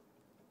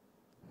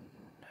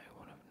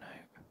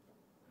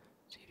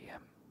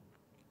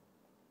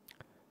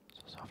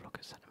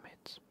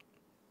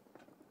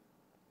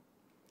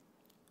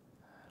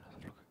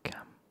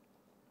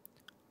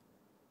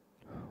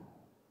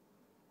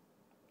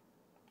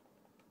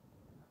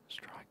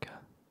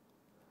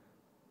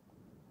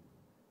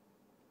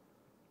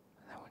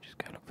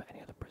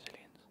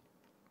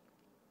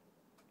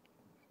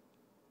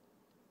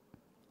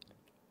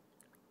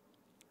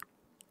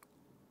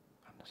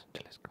 Brazilians.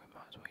 Telescope we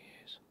might as well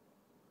use.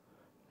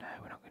 No,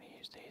 we're not going to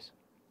use these.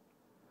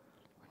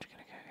 We're just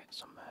going to go get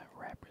some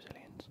rare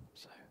Brazilians.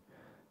 So,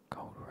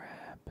 gold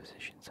rare,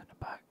 position centre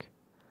back,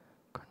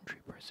 country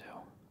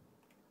Brazil.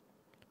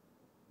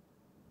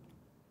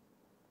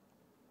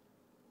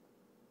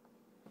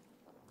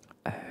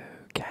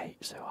 Okay,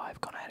 so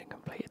I've gone ahead and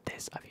completed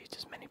this. I've used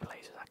as many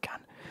players as I can.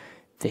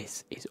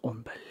 This is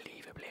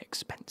unbelievably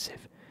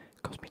expensive.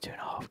 Cost me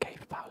 2.5k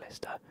for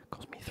Paulista,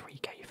 cost me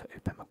 3k for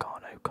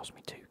Upamecano, cost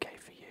me 2k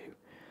for you.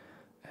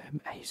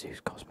 Jesus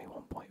cost me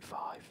 1.5,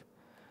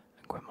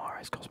 and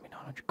Guimaraes cost me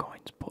 900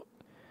 coins. But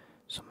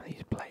some of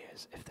these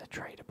players, if they're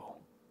tradable,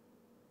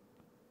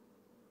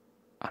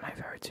 I know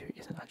Veratu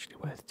isn't actually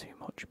worth too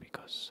much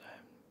because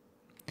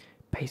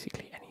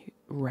basically any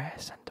rare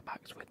centre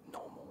backs with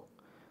normal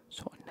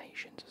sort of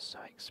nations are so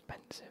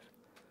expensive.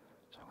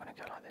 So I'm going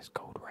to go like this: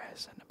 gold rare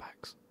centre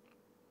backs.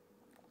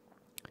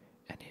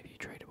 Any of you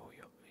tradable?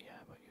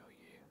 Yeah, but you're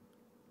you.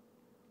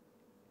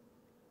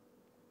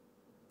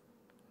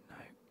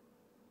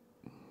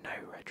 No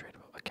red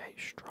tradable. Okay,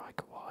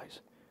 striker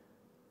wise.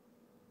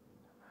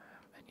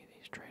 Any of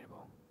these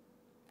tradable?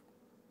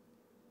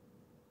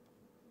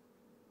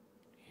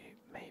 You,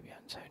 maybe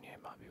Antonio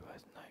might be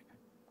worth no.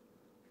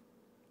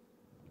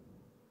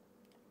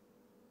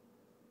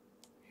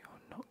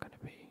 You're not going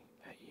to be.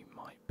 You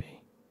might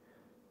be.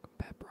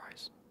 Compare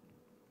price.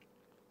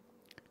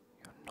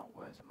 You're not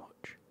worth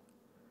much.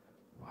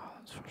 Wow,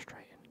 that's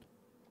frustrating.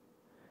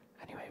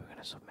 Anyway, we're going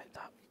to submit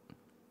that.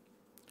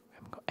 We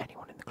haven't got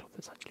anyone in the club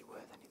that's actually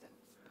worth anything.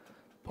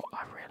 But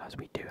I've realised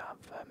we do have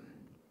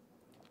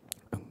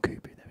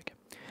Nkubu, there we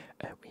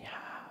go. We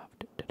have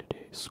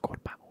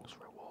squad battles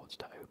rewards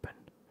to open.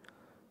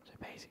 So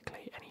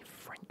basically any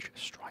French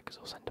strikers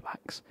or centre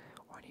backs,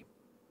 or any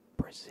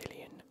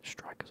Brazilian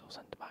strikers or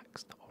centre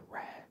backs that are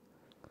rare,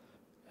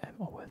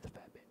 are worth a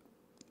fair bit.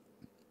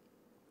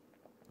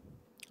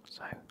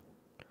 So,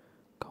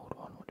 gold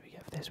one, what do we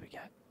get for this? We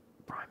get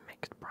Prime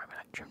Mixed, Prime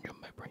Electrum,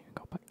 Jumbo Premium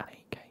Gold Pack, and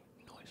 8k.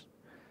 Nice.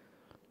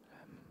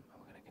 And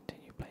we're going to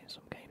continue playing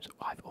some games.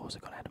 I've also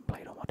gone ahead and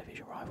played all my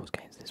Division Rivals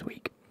games this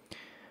week.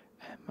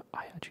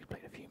 I actually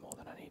played a few more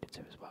than I needed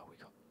to as well. We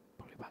got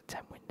probably about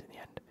 10 wins in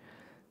the end.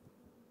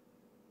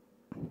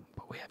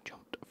 But we have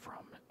jumped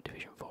from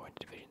Division 4 into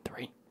Division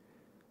 3.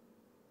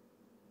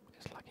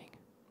 It's lagging.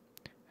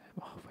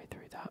 Halfway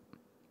through that,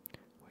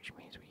 which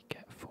means we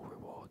get full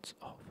rewards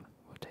of,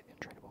 we'll take the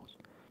untradables.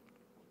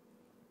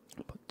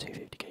 But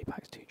 250k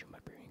packs, 2 Jumbo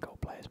Premium Gold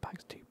Players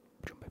packs, 2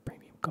 Jumbo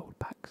Premium Gold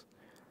packs,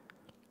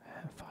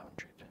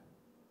 500.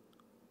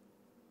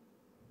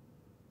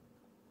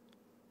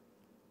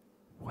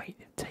 Wait,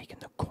 they've taken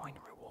the coin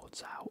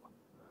rewards out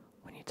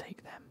when you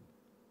take them.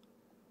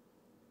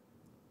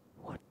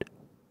 What?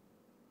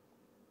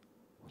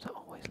 Was it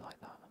always like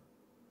that?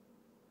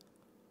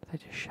 They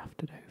just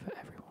shafted over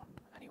everyone.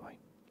 Anyway,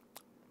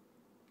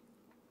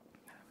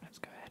 let's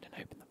go ahead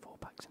and open the 4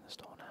 packs in the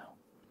store now.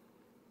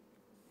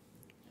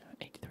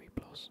 83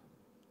 plus.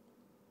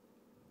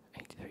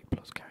 83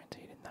 plus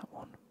guaranteed in that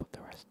one, but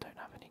the rest don't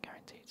have any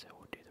guaranteed, so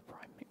we'll do the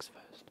prime mix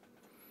first.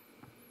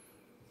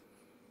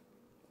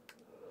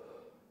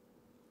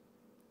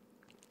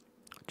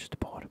 Just a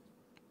board.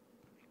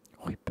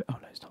 Oh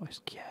no, it's not. It's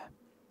Kier.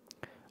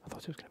 I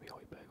thought it was going to be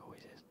Hoiberg,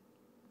 always is.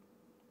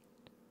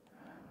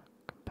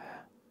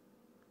 Compare.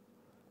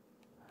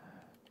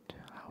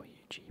 How are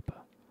you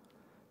cheaper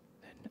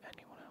than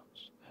anyone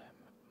else?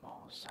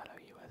 Marcelo,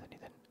 are you worth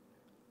anything?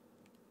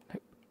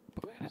 Nope,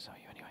 but we're going to sell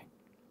you anyway.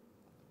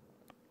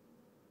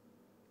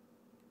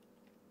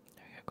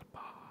 There we go,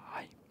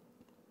 goodbye.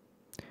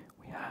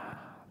 We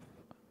have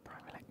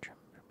Prime Electrum,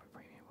 Jumbo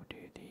Premium. We'll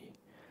do the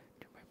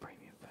Jumbo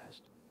Premium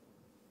first.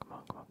 Come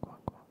on, come on, come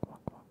on, come on, come on,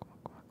 come on, come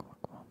on, come on, come on,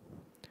 come on.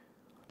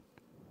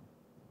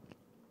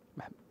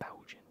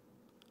 Belgian.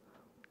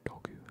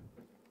 Dogu.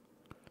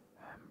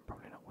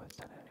 Probably not worth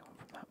selling anyone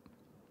from that.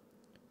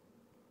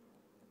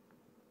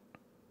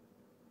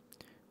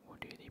 We'll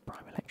do the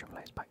Prime Electrum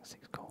Players pack,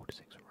 6 gold,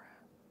 6 rare.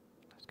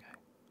 Let's go.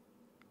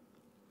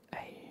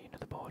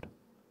 Another board.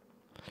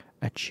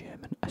 A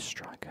German, a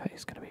striker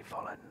is going to be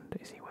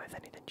Volland. Is he worth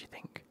anything, do you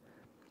think?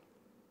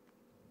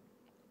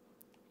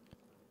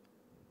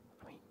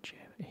 I mean,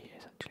 he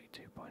is actually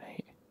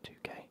 2.8,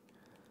 2k. There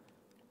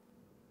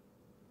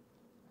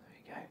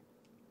you go.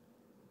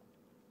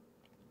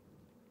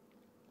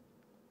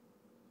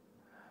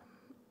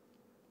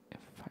 In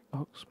fact,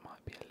 Ox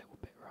might be a little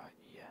bit right,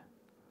 yeah.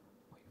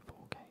 Wait,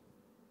 4k.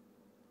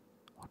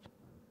 What?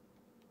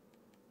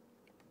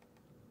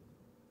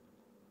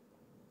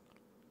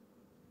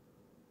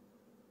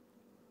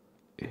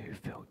 Ooh,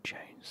 Phil Jones,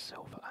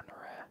 silver and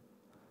rare.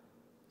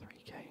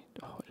 3k.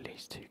 Oh, at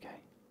least 2k. There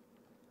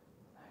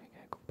you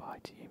go, goodbye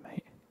to you,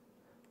 mate.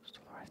 Just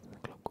all the rest of the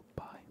club,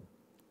 goodbye.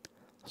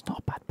 That's not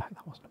a bad pack,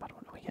 that wasn't a bad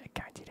one. We get a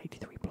guaranteed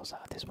 83 plus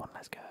out of this one.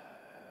 Let's go.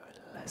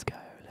 Let's go,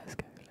 let's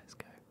go, let's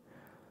go.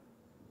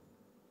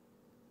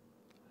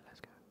 Let's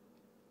go.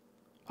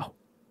 Oh.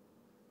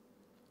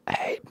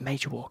 Hey,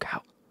 major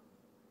walkout.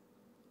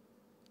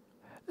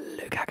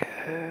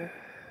 Lukaku.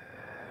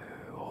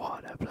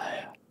 What a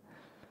player.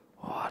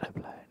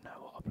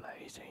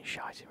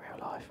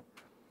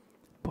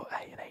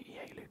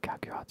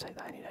 Pedro, I'd take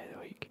that any day of the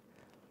week.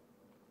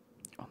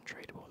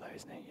 Untradeable though,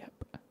 isn't it? Yep.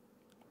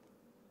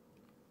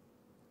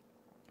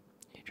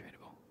 You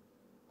tradable.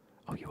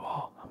 Oh, you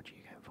are? How much are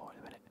you going for in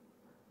a minute?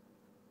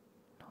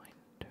 9,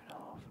 2.5.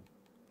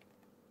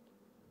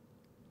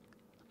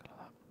 Look at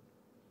that.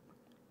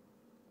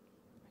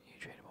 Are you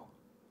tradable?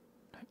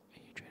 No.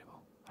 Are you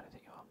tradable? I don't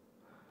think you are.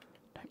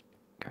 No.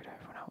 Go to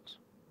everyone else.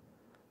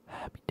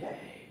 Happy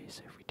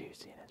days. If we do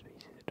see an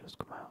SBC that does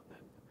come out that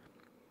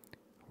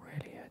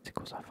really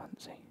tickles our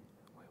fancy,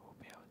 we will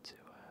be able to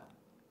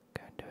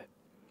go and do it.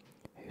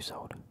 Who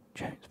sold?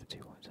 Jones for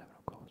 2.7,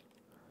 of course.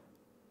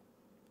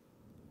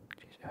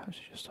 Jeez, who else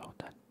just sold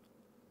then?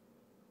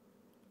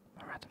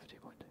 Morata for 2.2.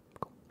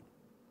 Cool.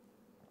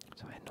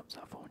 So we end up to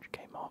that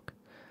 400k mark.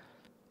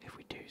 If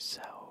we do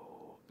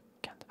sell,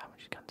 how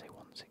much is Kante?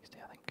 160,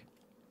 I think.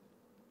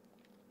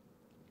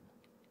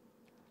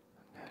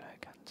 No,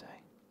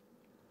 Kante.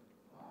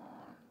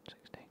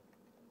 160.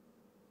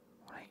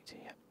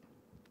 180, yep.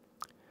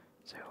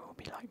 So it will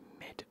be like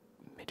mid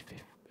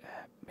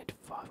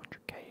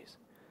 500k's.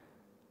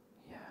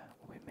 Yeah,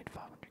 we'll be mid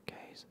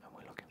 500k's, and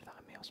we're looking for that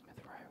Emile Smith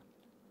Rowe.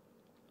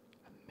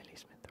 Millie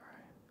Smith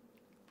Rowe.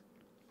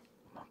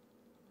 Come on.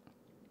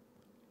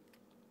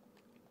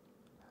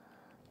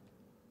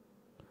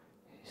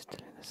 He's still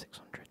in the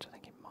 600s, I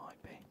think it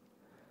might be.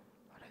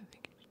 I don't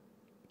think it's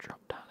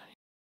dropped down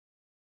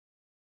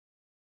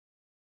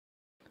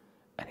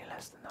any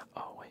less than that.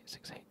 Oh wait,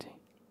 680.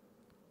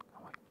 Oh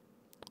wait.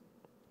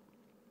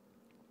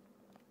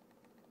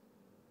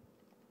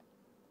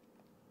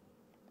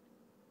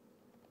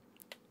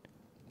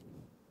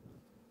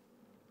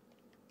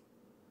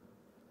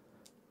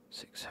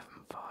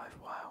 $675.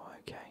 Wow.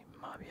 Okay,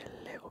 might be a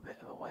little bit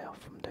of a way off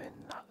from doing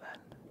that then.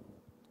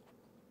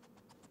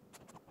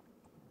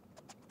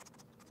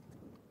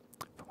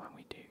 But when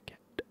we do get,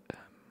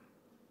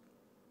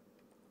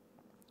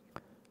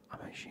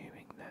 I'm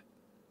assuming that.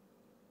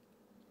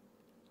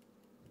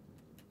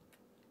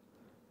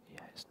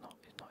 Yeah, it's not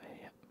here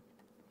yet.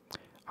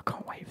 I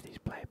can't wait for these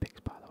player picks,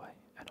 by the way.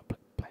 And not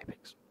player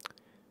picks.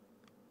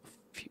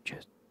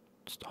 Future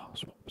star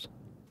swaps.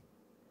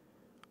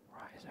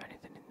 Right, is there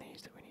anything in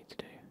these that we need to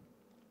do?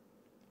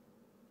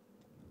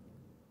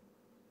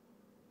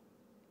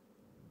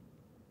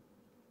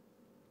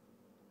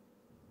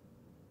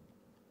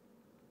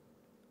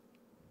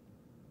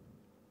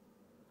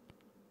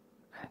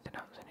 Anything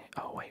else in here?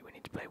 Oh wait, we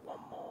need to play one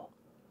more.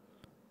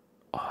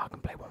 Oh, I can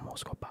play one more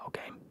squad battle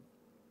game.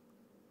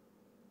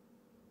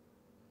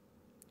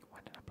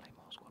 When did I play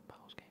more squad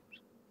battles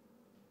games?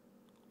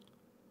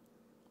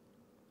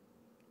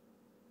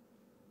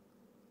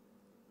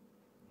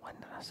 When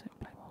did I sit and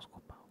play more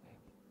squad battle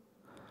games?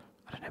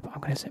 I don't know, but I'm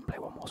going to sit and play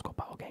one more squad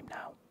battle game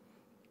now.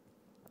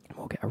 And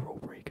we'll get a rule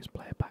breakers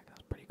player pack,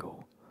 that's pretty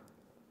cool.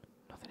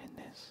 Nothing in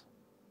this.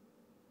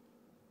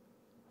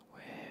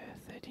 We're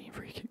 13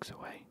 free kicks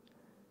away.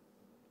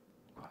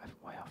 Quite a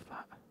way off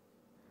that.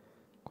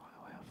 Quite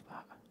a way off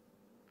that.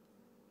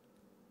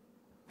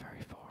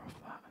 Very far off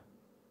that.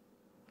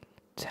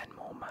 10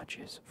 more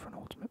matches for an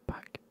ultimate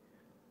pack.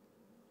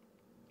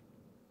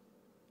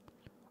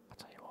 I'll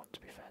tell you what, to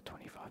be fair,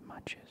 25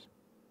 matches.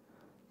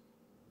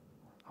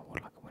 I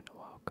would like a winter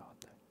wild card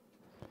though.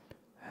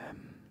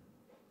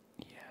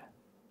 Yeah.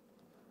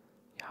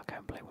 Yeah, I'll go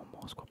and play one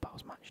more squad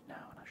battles match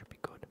now and I should be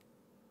good.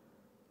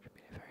 Should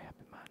be a very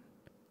happy man.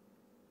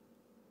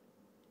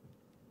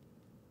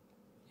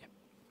 Yep.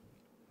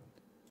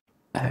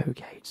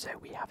 Okay, so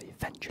we have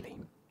eventually,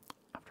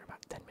 after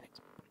about 10 minutes,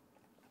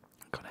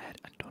 gone ahead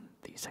and done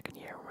the second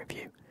year in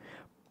review.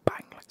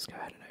 Bang, let's go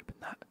ahead and open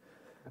that.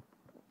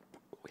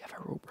 We have a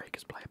Rule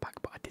Breakers player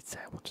pack, but I did say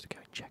I wanted to go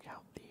and check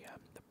out the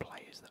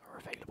players that are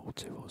available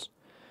to us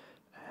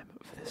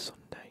for this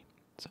Sunday.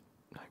 So,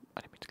 no,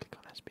 I didn't mean to click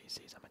on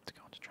SBCs, I meant to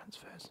go on to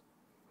transfers.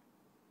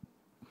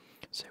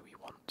 So we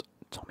want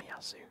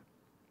Tomiyasu.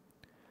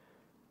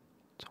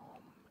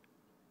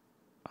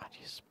 How do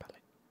you spell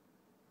it?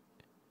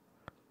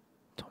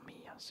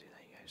 Tomiyasu,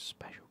 there you go,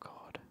 special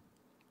card.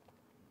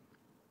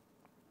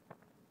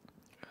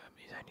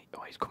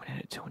 He's coming in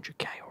at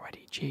 200k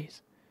already,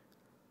 jeez.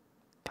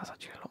 That's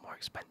actually a lot more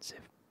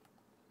expensive.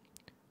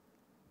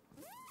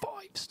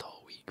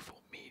 5-star week for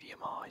medium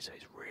high, so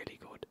it's really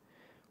good.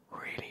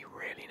 Really,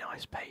 really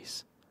nice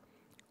pace.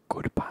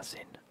 Good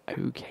passing,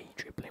 okay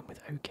dribbling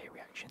with okay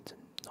reactions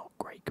and not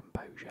great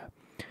composure.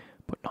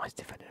 But nice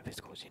defending of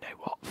physicals, you know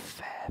what?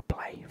 Fair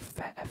play,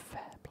 fair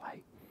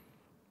play.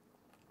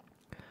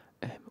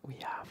 We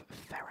have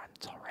Ferran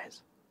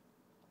Torres.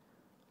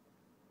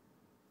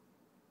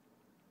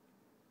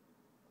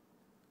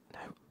 No.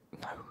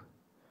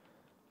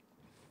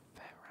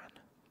 Ferran.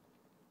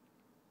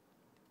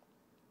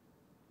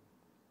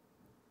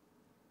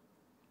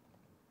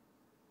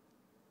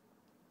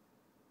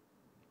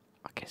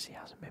 I guess he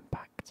hasn't been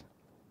packed.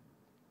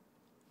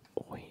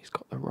 Or he's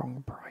got the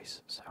wrong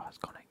price, so has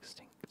gone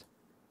extinct.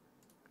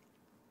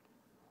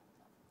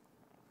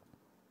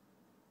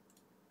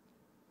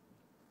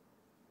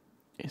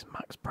 His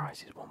max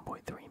price is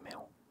 1.3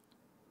 mil.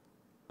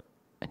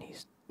 And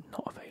he's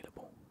not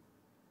available.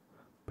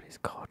 But This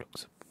card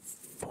looks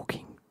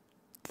fucking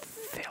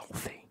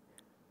filthy.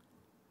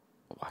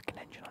 Whack an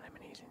engine on him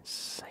and he's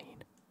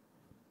insane.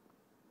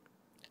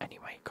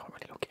 Anyway, can't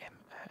really look at him.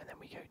 And then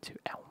we go to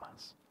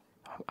Elmas.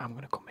 I'm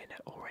going to come in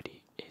at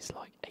already is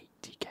like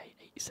 80k,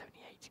 80, 70,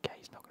 80k.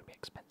 It's not going to be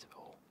expensive at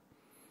all.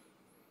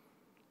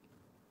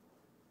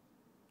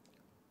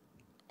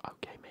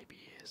 Okay, maybe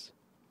he is.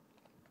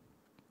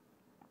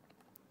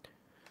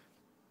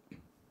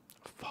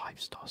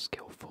 5-star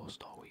skill,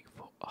 4-star weak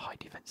foot, high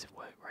defensive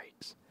work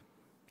rates.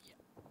 Yeah.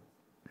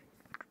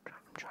 I'm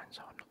trying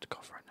so hard not to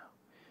cough right now.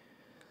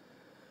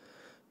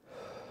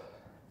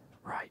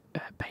 Right,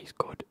 pace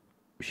good,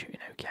 shooting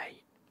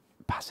okay,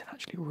 passing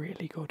actually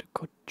really good,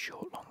 good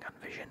short, long hand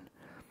vision,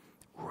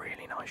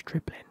 really nice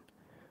dribbling,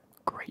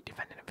 great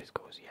defending and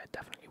physicals. Yeah,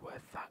 definitely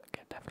worth that.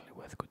 Definitely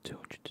worth a good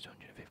 200 to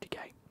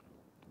 250k.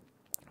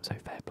 So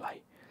fair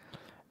play.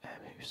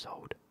 Who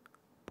sold?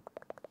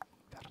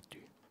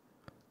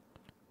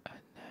 And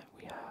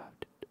we have.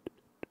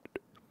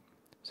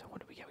 So what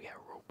do we get? We get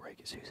rule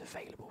breakers. Who's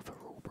available for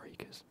rule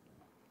breakers?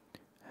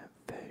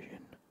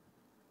 Version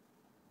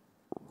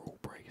rule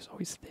breakers. Oh,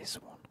 it's this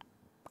one.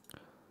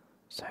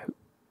 So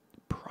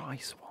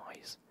price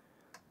wise,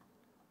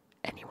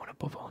 anyone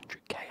above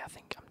 100k, I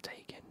think I'm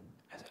taking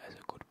as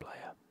a good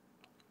player.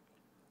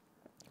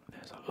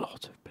 There's a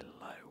lot of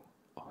below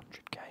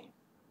 100k.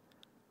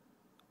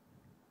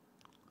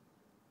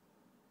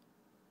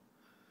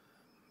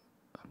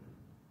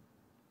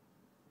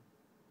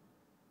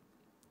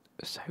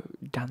 So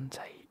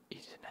Dante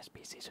is an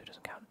SBC, so it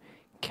doesn't count.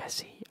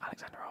 Kessie,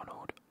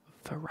 Alexander-Arnold,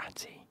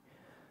 Verratti.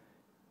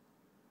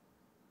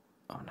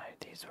 Oh no,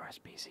 these are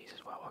SBCs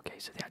as well. Okay,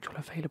 so the actual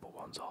available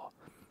ones are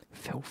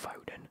Phil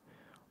Foden,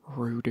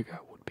 Rudiger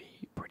would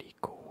be pretty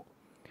cool,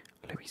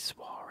 Luis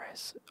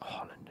Suarez,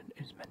 Holland and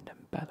Ousmane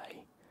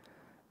Dembele,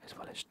 as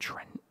well as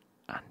Trent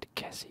and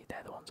Kessie.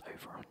 They're the ones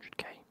over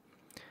 100k.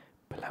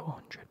 Below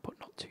 100, but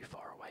not too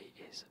far away,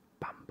 is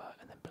Bamba,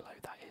 and then below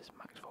that is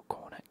Maxwell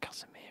Cornet,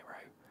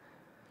 Casemiro,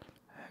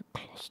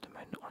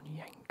 Klosterman,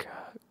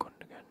 Onyenka,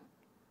 Gundogan,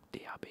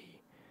 Diaby,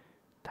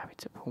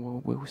 David.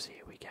 We'll see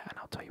who we get, and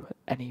I'll tell you what,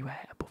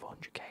 anywhere above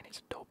 100k and it's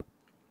a dub.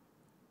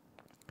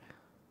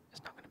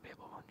 It's not going to be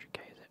above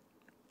 100k, is it?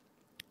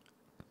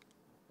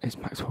 It's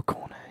Maxwell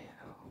Cornet.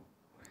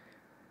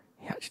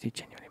 He actually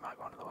genuinely might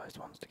be one of the worst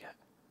ones to get.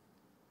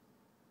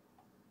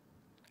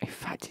 In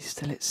fact, he's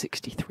still at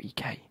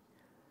 63k.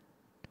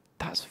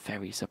 That's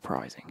very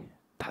surprising.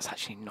 That's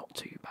actually not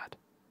too bad.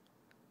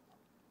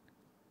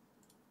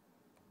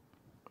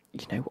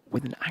 You know,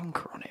 with an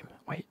anchor on him.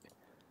 Wait.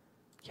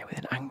 Yeah, with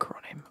an anchor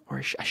on him, or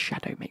a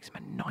shadow makes him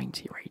a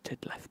 90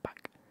 rated left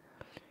back.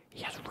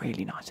 He has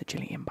really nice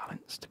agility and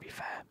balance, to be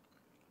fair,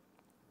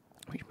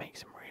 which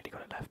makes him really good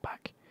at left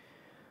back.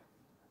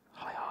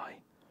 High,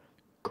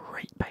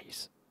 great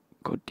pace,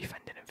 good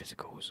defending and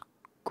physicals,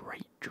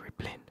 great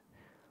dribbling.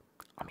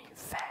 I mean,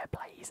 fair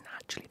play isn't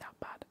actually that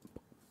bad,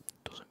 but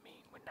doesn't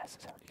mean we're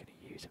necessarily going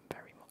to use him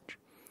very much.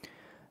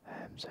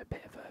 So a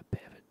bit of a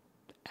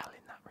L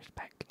in that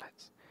respect.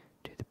 Let's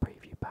do the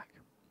preview pack.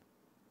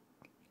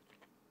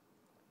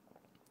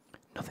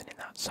 Nothing in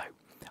that. So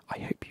I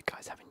hope you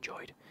guys have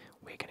enjoyed.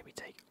 We're going to be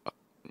taking.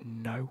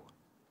 No,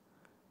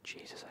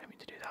 Jesus, I don't mean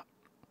to do that.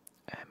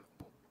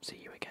 We'll see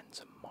you again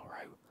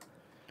tomorrow.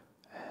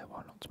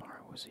 Well, not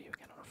tomorrow. We'll see you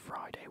again on a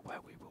Friday, where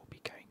we will be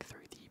going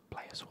through the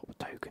player swap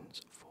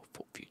tokens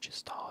for future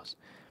stars.